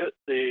about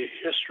the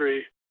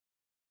history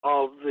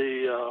of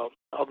the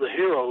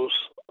heroes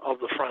of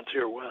the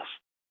frontier West.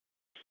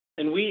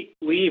 And we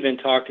even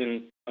talked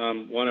in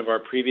one of our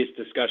previous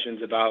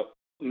discussions about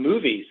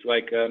movies,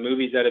 like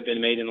movies that have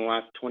been made in the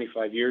last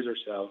 25 years or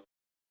so,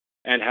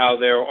 and how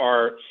there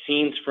are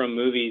scenes from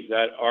movies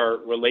that are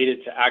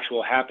related to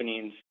actual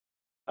happenings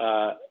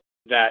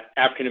that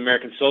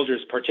African-American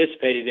soldiers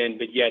participated in,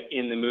 but yet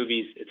in the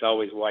movies, it's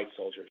always white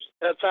soldiers.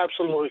 That's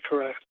absolutely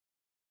correct.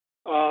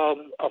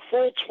 A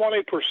full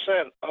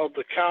 20% of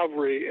the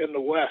cavalry in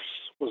the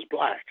West was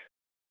black.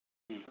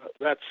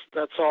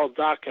 That's all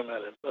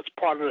documented. That's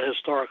part of the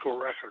historical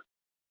record.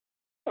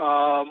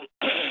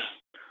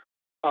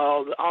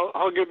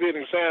 I'll give you an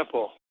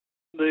example.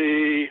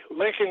 The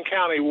Lincoln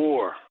County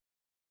War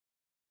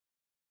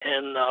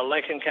in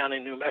Lincoln County,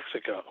 New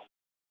Mexico,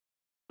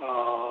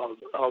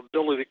 of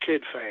Billy the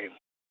Kid fame,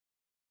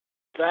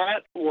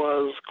 that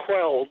was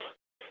quelled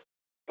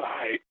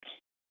by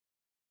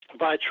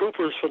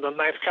troopers from the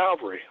 9th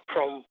Cavalry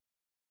from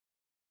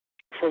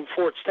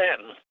Fort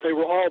Stanton. They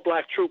were all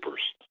black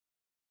troopers.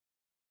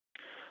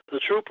 The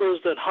troopers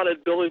that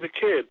hunted Billy the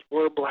Kid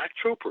were black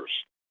troopers.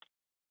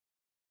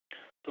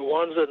 The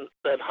ones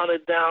that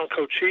hunted down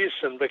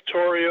Cochise and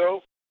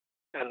Victorio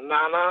and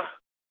Nana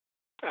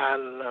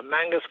and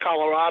Mangus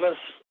Coloradus,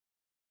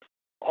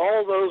 all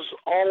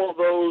of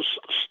those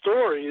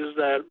stories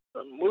that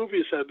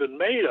movies have been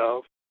made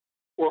of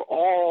were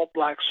all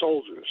black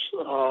soldiers.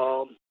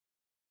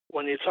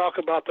 When you talk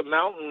about the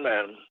mountain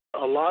men,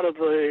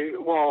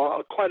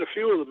 quite a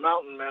few of the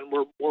mountain men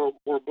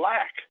were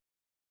black.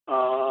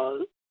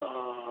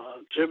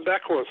 Jim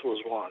Beckworth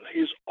was one.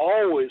 He's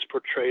always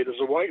portrayed as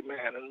a white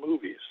man in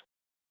movies.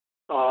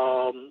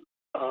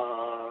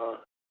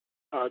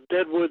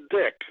 Deadwood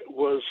Dick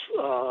was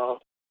a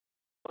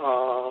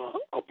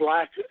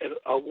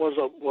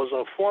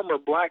former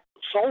black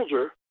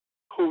soldier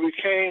who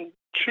became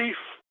chief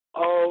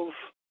of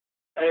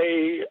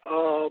a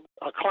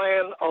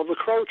clan of the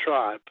Crow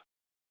tribe.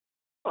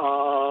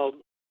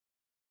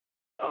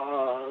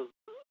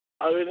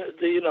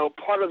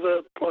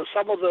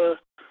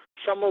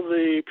 Some of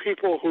the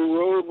people who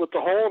rode with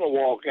the Hole in the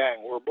Wall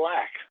gang were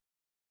black.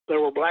 There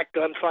were black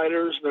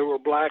gunfighters, there were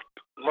black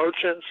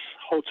merchants,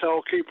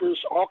 hotel keepers,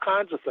 all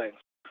kinds of things,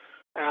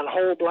 and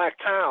whole black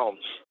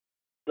towns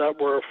that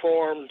were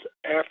formed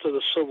after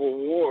the Civil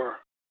War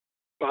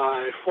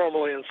by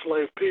formerly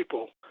enslaved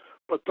people.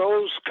 But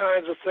those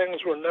kinds of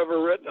things were never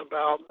written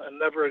about and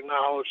never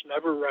acknowledged,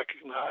 never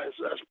recognized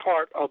as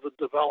part of the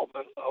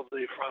development of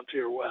the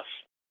frontier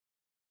West.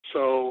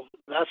 So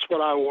that's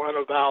what I went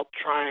about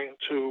trying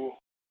to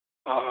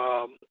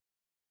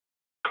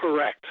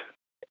correct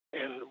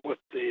with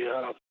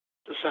the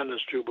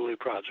Descendants Jubilee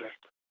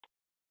Project.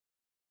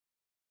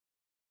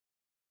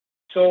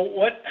 So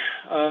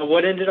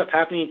what ended up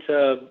happening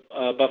to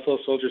Buffalo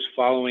Soldiers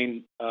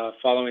following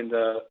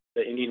the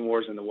Indian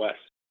Wars in the West?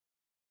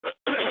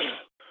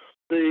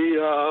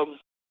 The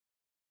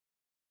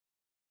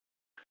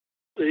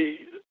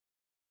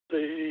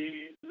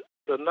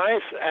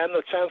 9th and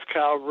the 10th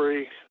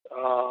Cavalry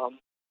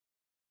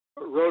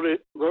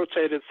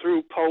rotated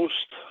through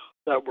posts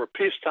that were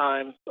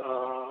peacetime.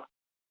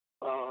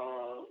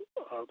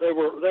 They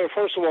were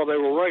first of all, they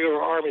were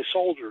regular Army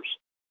soldiers.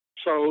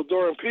 So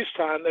during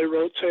peacetime, they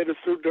rotated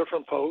through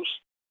different posts.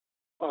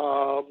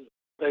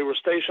 They were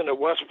stationed at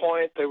West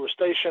Point. They were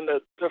stationed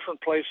at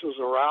different places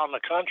around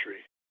the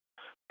country.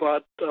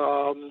 but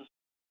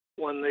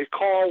when the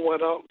call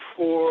went up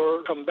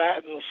for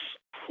combatants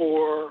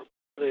for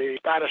the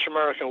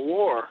Spanish-American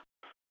War,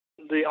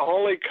 the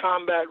only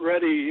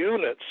combat-ready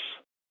units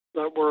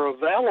that were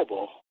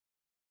available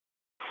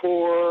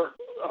for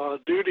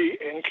duty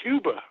in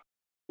Cuba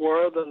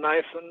were the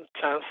 9th and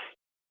 10th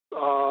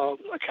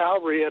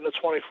Cavalry and the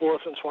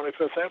 24th and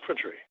 25th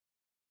Infantry.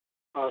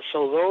 So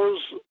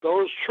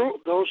those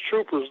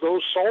troopers,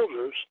 those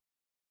soldiers,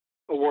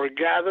 were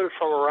gathered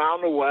from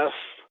around the West,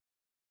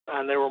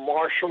 and they were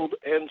marshaled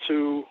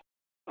into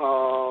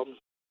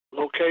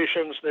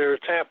locations near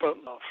Tampa,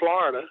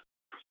 Florida,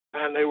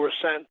 and they were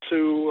sent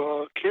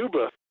to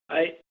Cuba.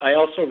 I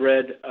also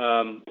read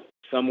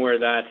somewhere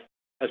that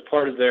as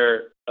part of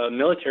their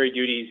military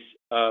duties,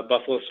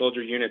 Buffalo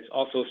Soldier units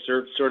also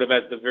served sort of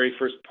as the very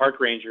first park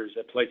rangers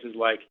at places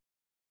like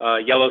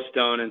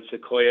Yellowstone and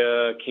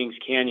Sequoia Kings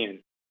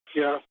Canyon.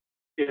 Yeah.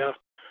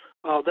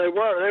 They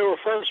were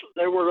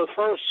the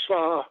first.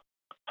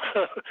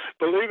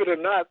 Believe it or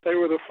not, they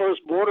were the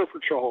first border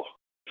patrol.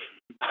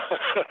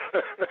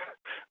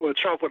 Well,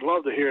 Trump would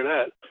love to hear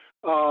that.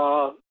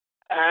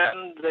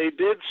 And they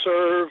did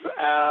serve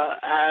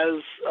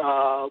and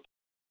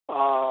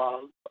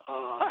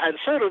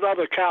so did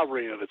other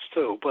cavalry units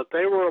too. But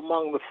they were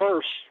among the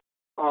first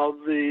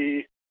of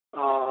the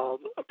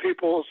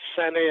people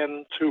sent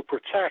in to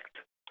protect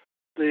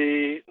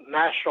the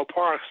national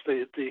parks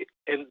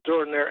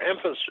during their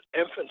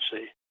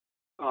infancy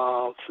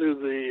through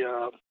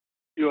the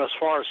U.S.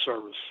 Forest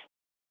Service.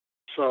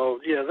 So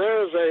yeah,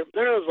 there is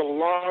a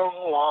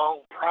long,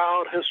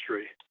 proud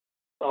history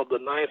of the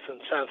 9th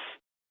and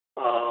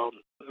 10th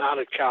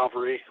Mounted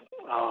Cavalry,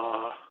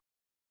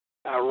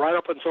 right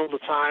up until the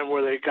time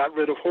where they got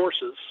rid of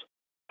horses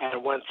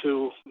and went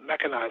to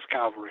mechanized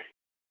cavalry.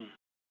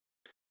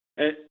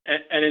 And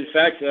in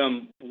fact,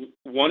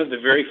 one of the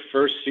very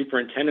first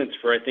superintendents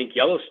for, I think,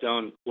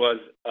 Yellowstone was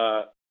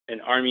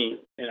an army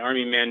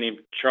man named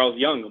Charles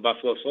Young, a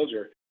Buffalo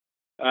Soldier,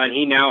 and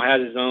he now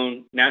has his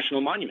own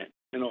national monument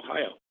in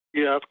Ohio.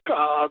 Yeah,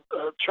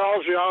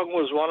 Charles Young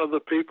was one of the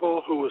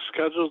people who was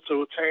scheduled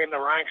to attain the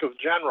rank of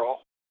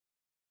general,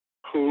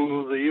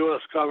 who the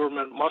U.S.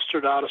 government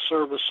mustered out of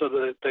service so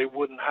that they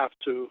wouldn't have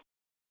to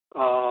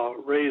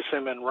raise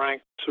him in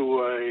rank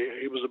to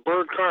he was a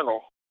bird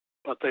colonel,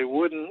 but they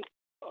wouldn't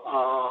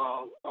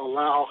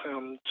allow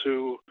him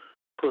to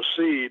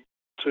proceed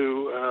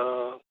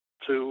to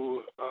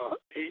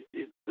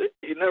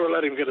he never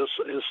let him get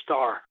his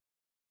star.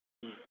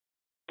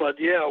 But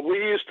yeah, we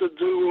used to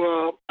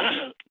do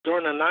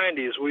during the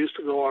 90s. We used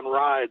to go on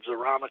rides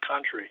around the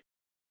country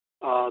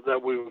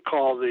that we would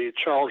call the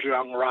Charles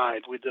Young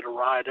Ride. We did a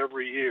ride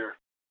every year.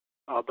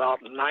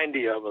 About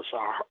 90 of us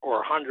or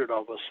 100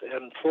 of us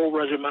in full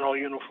regimental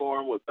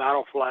uniform with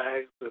battle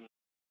flags and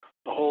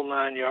the whole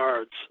 9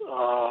 yards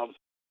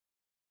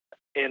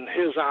in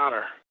his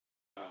honor.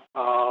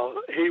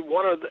 He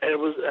wanted it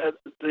was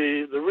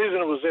the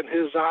reason it was in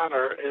his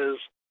honor is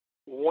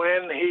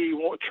when he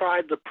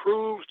tried to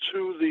prove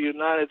to the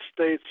United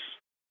States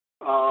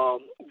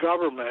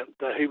government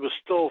that he was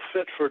still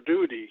fit for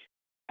duty,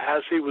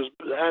 as they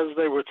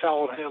were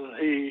telling him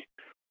he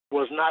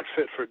was not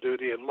fit for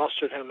duty and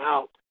mustered him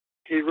out.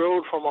 He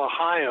rode from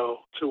Ohio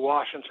to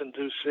Washington,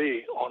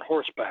 D.C. on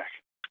horseback.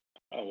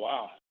 Oh,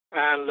 wow.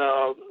 And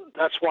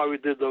that's why we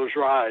did those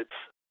rides.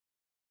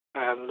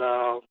 And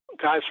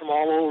guys from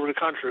all over the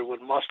country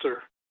would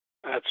muster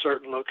at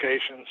certain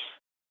locations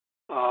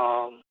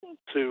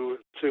to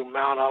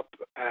mount up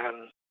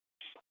and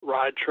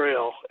ride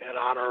trail in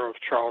honor of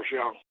Charles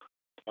Young.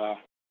 Wow.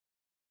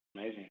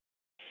 Amazing.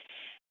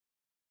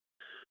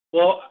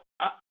 Well,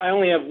 I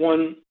only have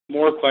one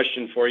more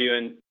question for you,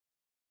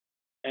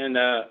 and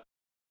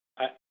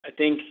I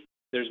think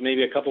there's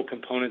maybe a couple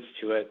components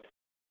to it.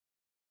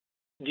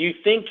 Do you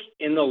think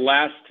in the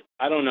last,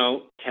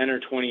 10 or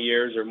 20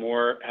 years or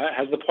more,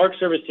 has the Park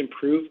Service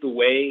improved the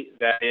way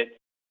that it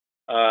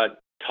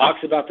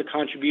talks about the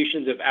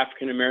contributions of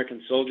African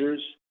American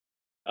soldiers?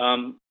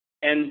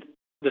 And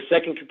the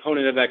second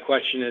component of that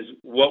question is,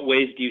 what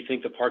ways do you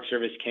think the Park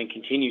Service can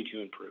continue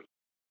to improve?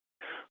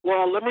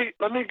 Well, let me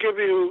give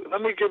you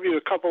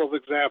a couple of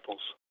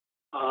examples.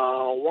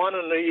 One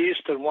in the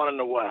East and one in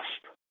the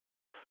West.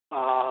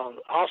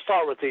 I'll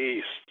start with the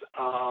East.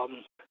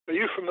 Are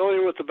you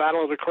familiar with the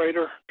Battle of the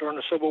Crater during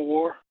the Civil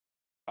War?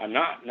 I'm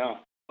not, no.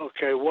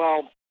 Okay,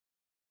 well,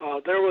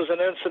 there was an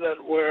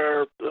incident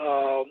where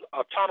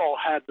a tunnel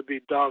had to be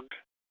dug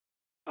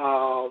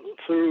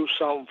through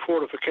some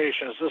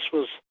fortifications. This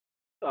was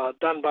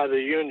done by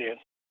the Union.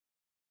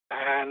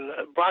 And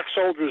black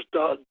soldiers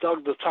dug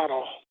the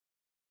tunnel.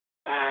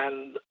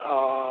 And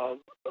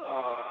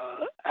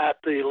at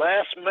the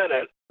last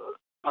minute,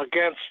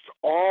 against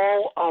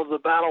all of the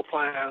battle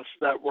plans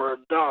that were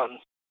done,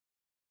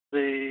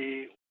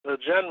 the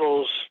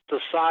generals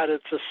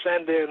decided to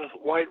send in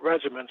white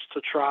regiments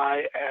to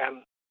try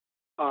and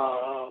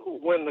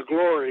win the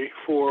glory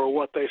for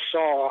what they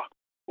saw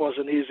was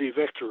an easy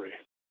victory.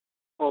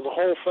 Well, the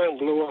whole thing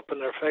blew up in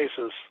their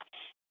faces.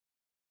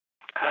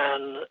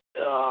 And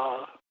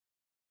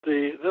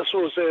this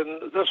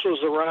was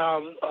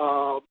around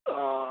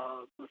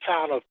the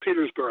town of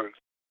Petersburg,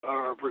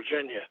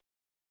 Virginia.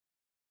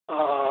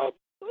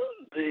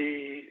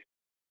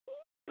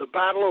 The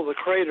Battle of the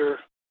Crater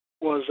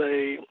was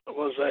a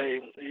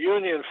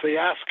Union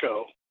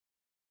fiasco,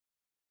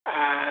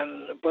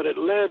 but it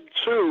led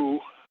to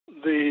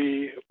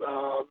the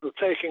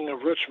taking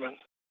of Richmond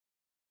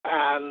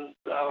and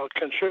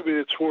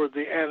contributed toward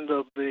the end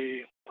of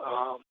the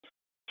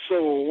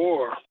Civil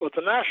War. But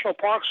the National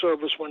Park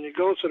Service, when you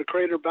go to the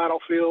Crater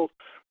Battlefield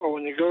or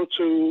when you go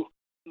to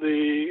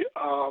the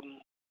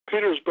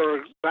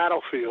Petersburg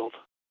Battlefield,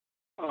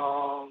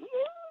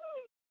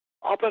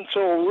 up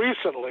until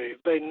recently,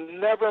 they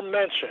never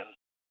mentioned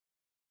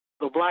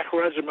the black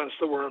regiments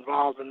that were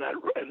involved in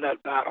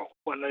that battle.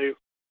 When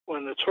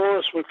the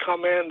tourists would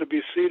come in to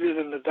be seated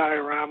in the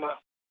diorama,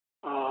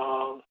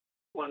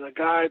 when the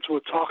guides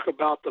would talk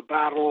about the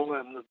battle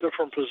and the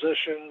different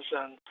positions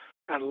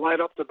and light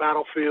up the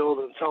battlefield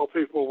and tell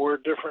people where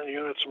different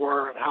units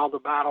were and how the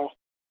battle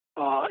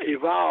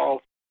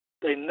evolved,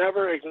 they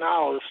never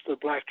acknowledged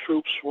that black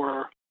troops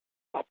were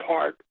a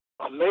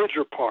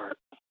major part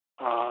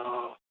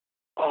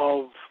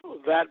of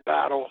that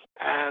battle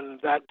and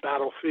that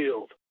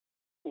battlefield.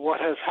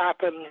 What has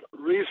happened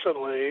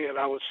recently, and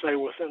I would say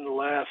within the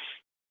last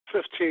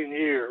 15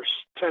 years,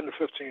 10 to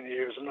 15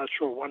 years, I'm not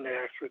sure when they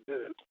actually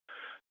did it,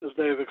 is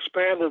they've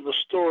expanded the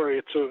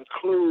story to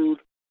include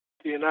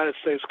the United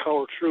States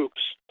colored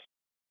troops.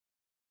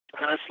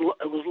 And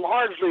it was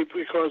largely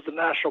because the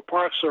National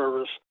Park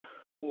Service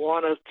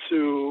wanted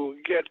to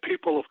get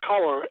people of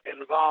color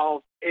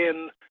involved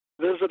in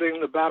visiting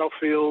the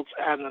battlefields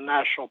and the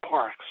national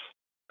parks.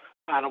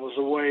 And it was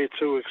a way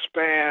to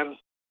expand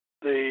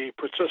the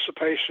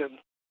participation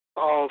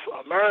of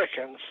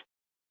Americans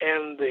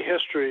in the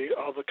history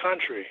of the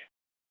country.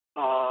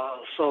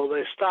 So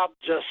they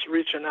stopped just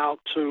reaching out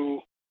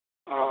to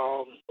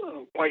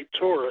white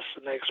tourists,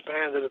 and they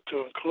expanded it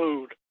to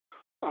include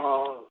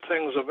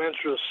things of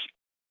interest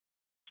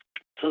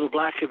to the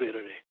black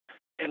community.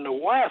 In the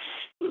West,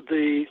 have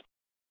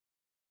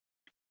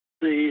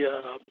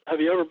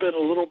you ever been to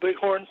Little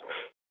Bighorn?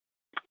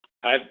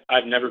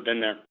 I've never been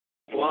there.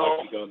 I would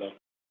like to go though.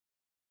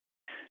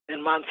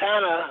 In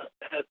Montana,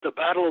 at the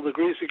Battle of the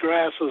Greasy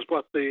Grass is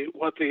what the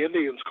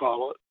Indians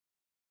call it,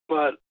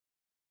 but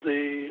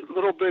the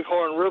Little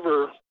Bighorn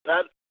River,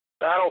 that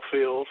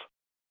battlefield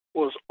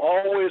was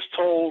always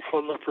told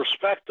from the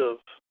perspective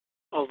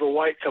of the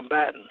white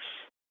combatants.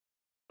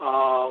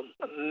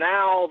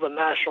 Now the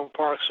National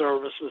Park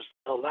Service is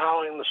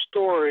allowing the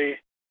story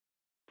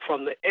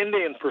from the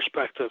Indian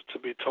perspective to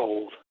be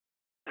told,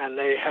 and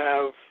they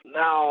have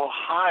now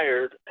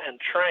hired and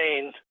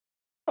trained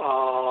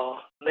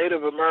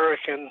Native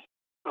American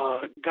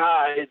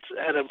guides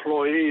and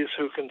employees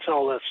who can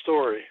tell that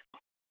story.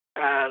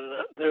 And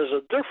there's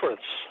a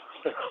difference.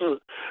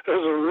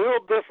 There's a real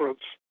difference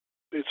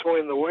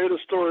between the way the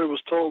story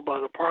was told by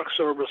the Park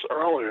Service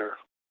earlier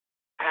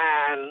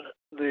and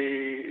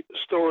the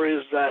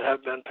stories that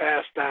have been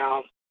passed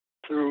down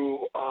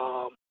through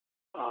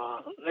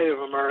Native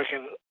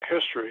American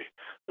history,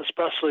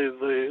 especially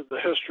the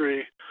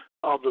history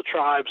of the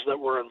tribes that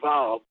were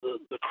involved,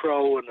 the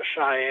Crow and the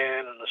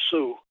Cheyenne and the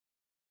Sioux,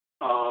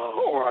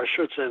 or I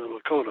should say the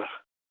Lakota.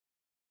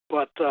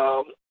 But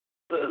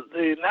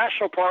the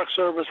National Park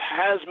Service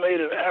has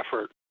made an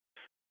effort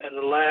in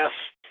the last,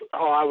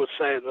 I would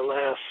say the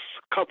last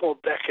couple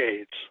of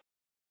decades,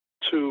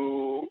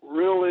 to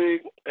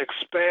really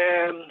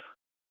expand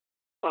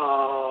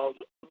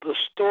the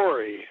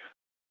story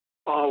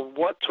of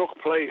what took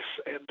place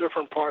in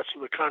different parts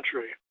of the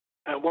country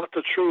and what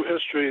the true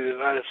history of the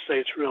United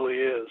States really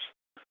is.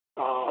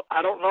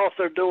 I don't know if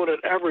they're doing it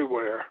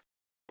everywhere,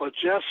 but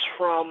just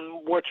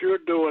from what you're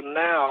doing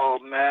now,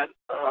 Matt,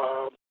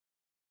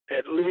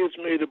 it leads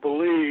me to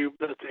believe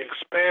that the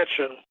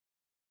expansion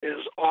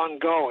is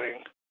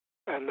ongoing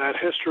and that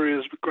history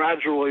is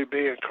gradually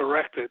being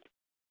corrected,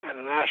 and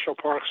the National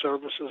Park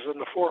Service is in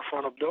the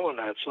forefront of doing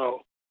that.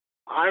 So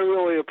I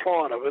really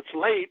applaud them. It's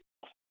late,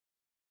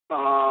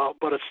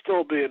 but it's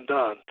still being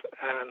done.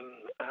 And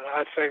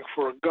I think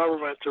for a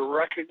government to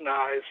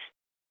recognize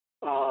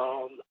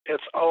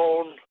its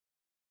own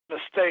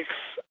mistakes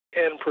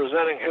in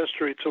presenting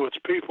history to its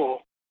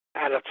people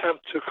and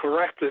attempt to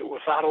correct it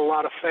without a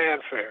lot of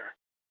fanfare.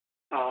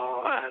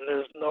 And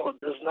there's no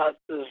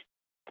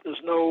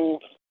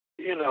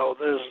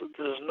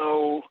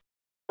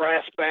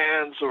brass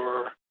bands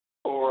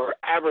or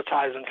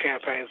advertising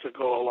campaigns that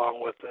go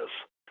along with this.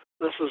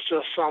 This is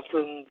just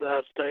something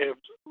that they've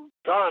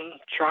done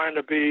trying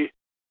to be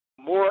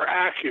more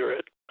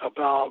accurate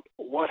about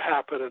what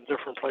happened in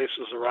different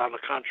places around the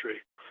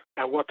country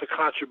and what the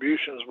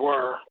contributions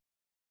were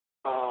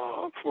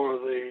for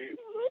the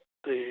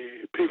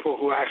people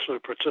who actually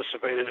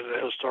participated in the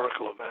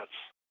historical events.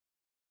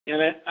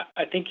 And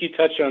I think you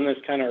touched on this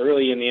kind of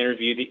early in the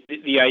interview,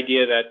 the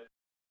idea that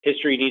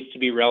history needs to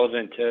be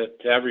relevant to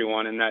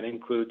everyone, and that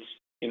includes,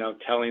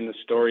 telling the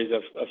stories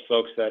of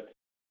folks that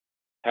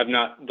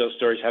those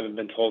stories haven't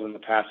been told in the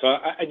past. So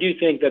I do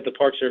think that the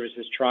Park Service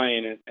is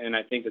trying, and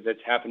I think that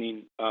that's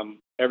happening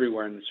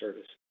everywhere in the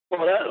service.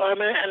 Well,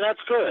 and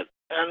that's good,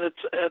 and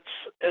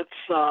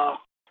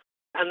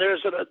and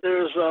there's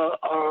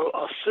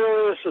a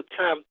serious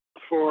attempt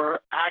for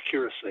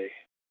accuracy,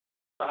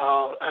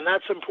 and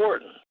that's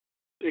important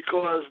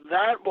because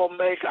that will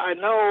make I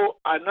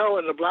know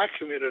in the Black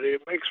community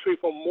it makes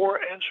people more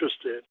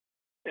interested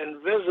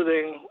in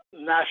visiting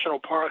national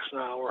parks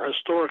now or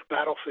historic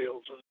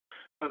battlefields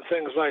and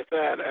things like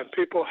that, and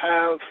people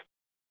have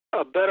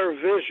a better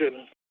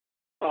vision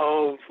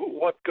of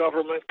what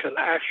government can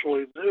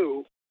actually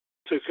do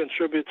to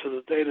contribute to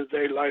the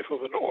day-to-day life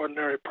of an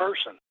ordinary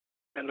person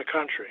in the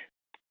country.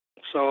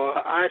 So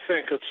I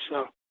think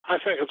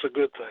it's a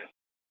good thing.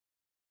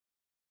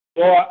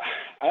 Well,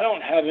 I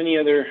don't have any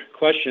other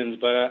questions,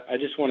 but I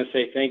just want to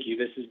say thank you.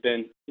 This has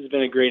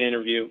been a great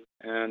interview,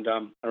 and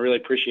I really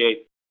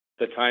appreciate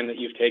the time that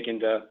you've taken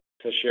to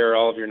share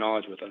all of your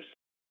knowledge with us.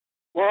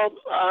 Well,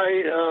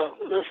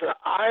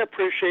 I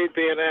appreciate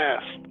being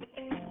asked.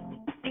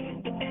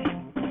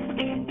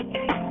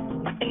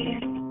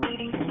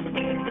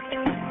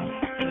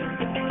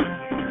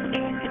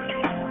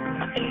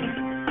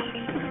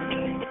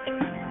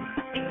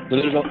 So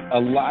there's a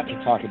lot to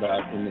talk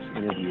about in this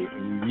interview,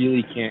 and we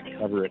really can't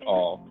cover it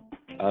all.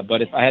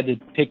 But if I had to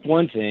pick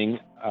one thing,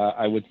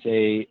 I would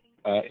say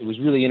it was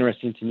really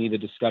interesting to me, the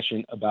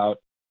discussion about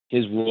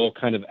his role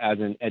kind of as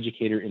an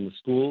educator in the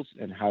schools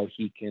and how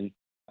he can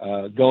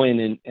go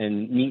in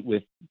and meet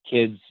with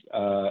kids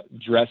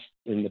dressed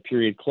in the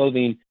period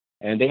clothing,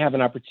 and they have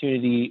an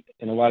opportunity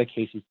in a lot of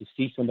cases to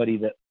see somebody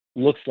that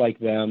looks like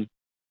them,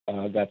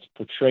 that's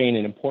portraying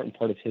an important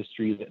part of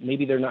history that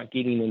maybe they're not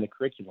getting in the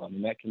curriculum,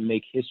 and that can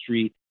make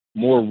history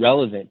more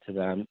relevant to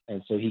them,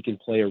 and so he can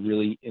play a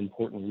really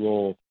important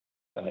role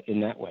in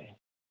that way.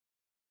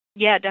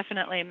 Yeah,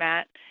 definitely,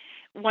 Matt.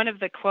 One of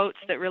the quotes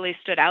that really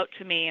stood out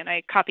to me, and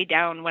I copied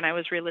down when I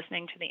was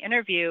re-listening to the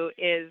interview,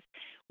 is,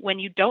 when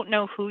you don't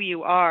know who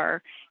you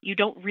are, you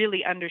don't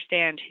really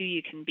understand who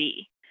you can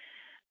be.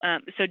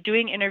 So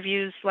doing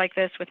interviews like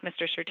this with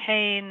Mr.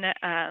 Surtain,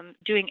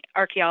 doing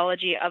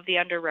archaeology of the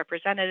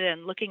underrepresented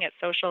and looking at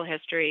social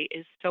history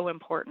is so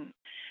important.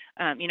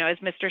 As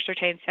Mr.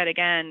 Surtain said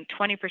again,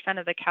 20%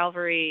 of the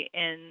cavalry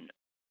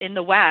in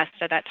the West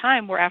at that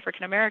time were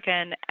African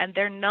American, and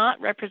they're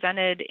not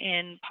represented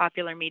in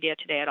popular media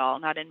today at all,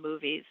 not in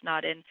movies,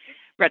 not in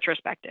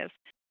retrospectives.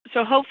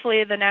 So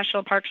hopefully the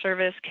National Park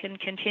Service can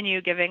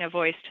continue giving a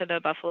voice to the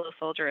Buffalo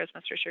Soldier. As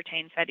Mr.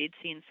 Surtain said, he'd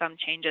seen some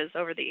changes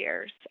over the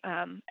years.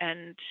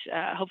 And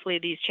hopefully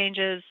these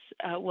changes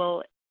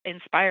will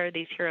inspire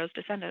these heroes'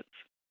 descendants.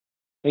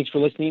 Thanks for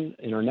listening.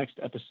 In our next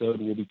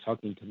episode, we'll be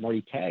talking to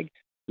Marty Tagg,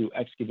 who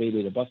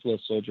excavated a Buffalo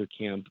Soldier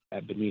camp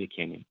at Bonita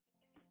Canyon.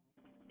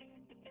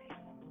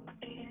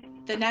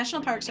 The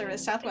National Park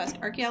Service Southwest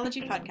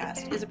Archaeology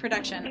Podcast is a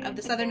production of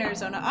the Southern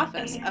Arizona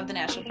office of the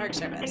National Park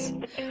Service.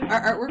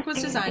 Our artwork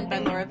was designed by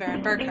Laura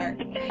Varon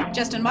Burkhart.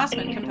 Justin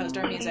Mossman composed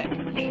our music.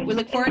 We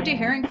look forward to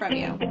hearing from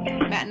you.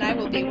 Matt and I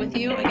will be with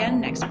you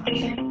again next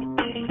month.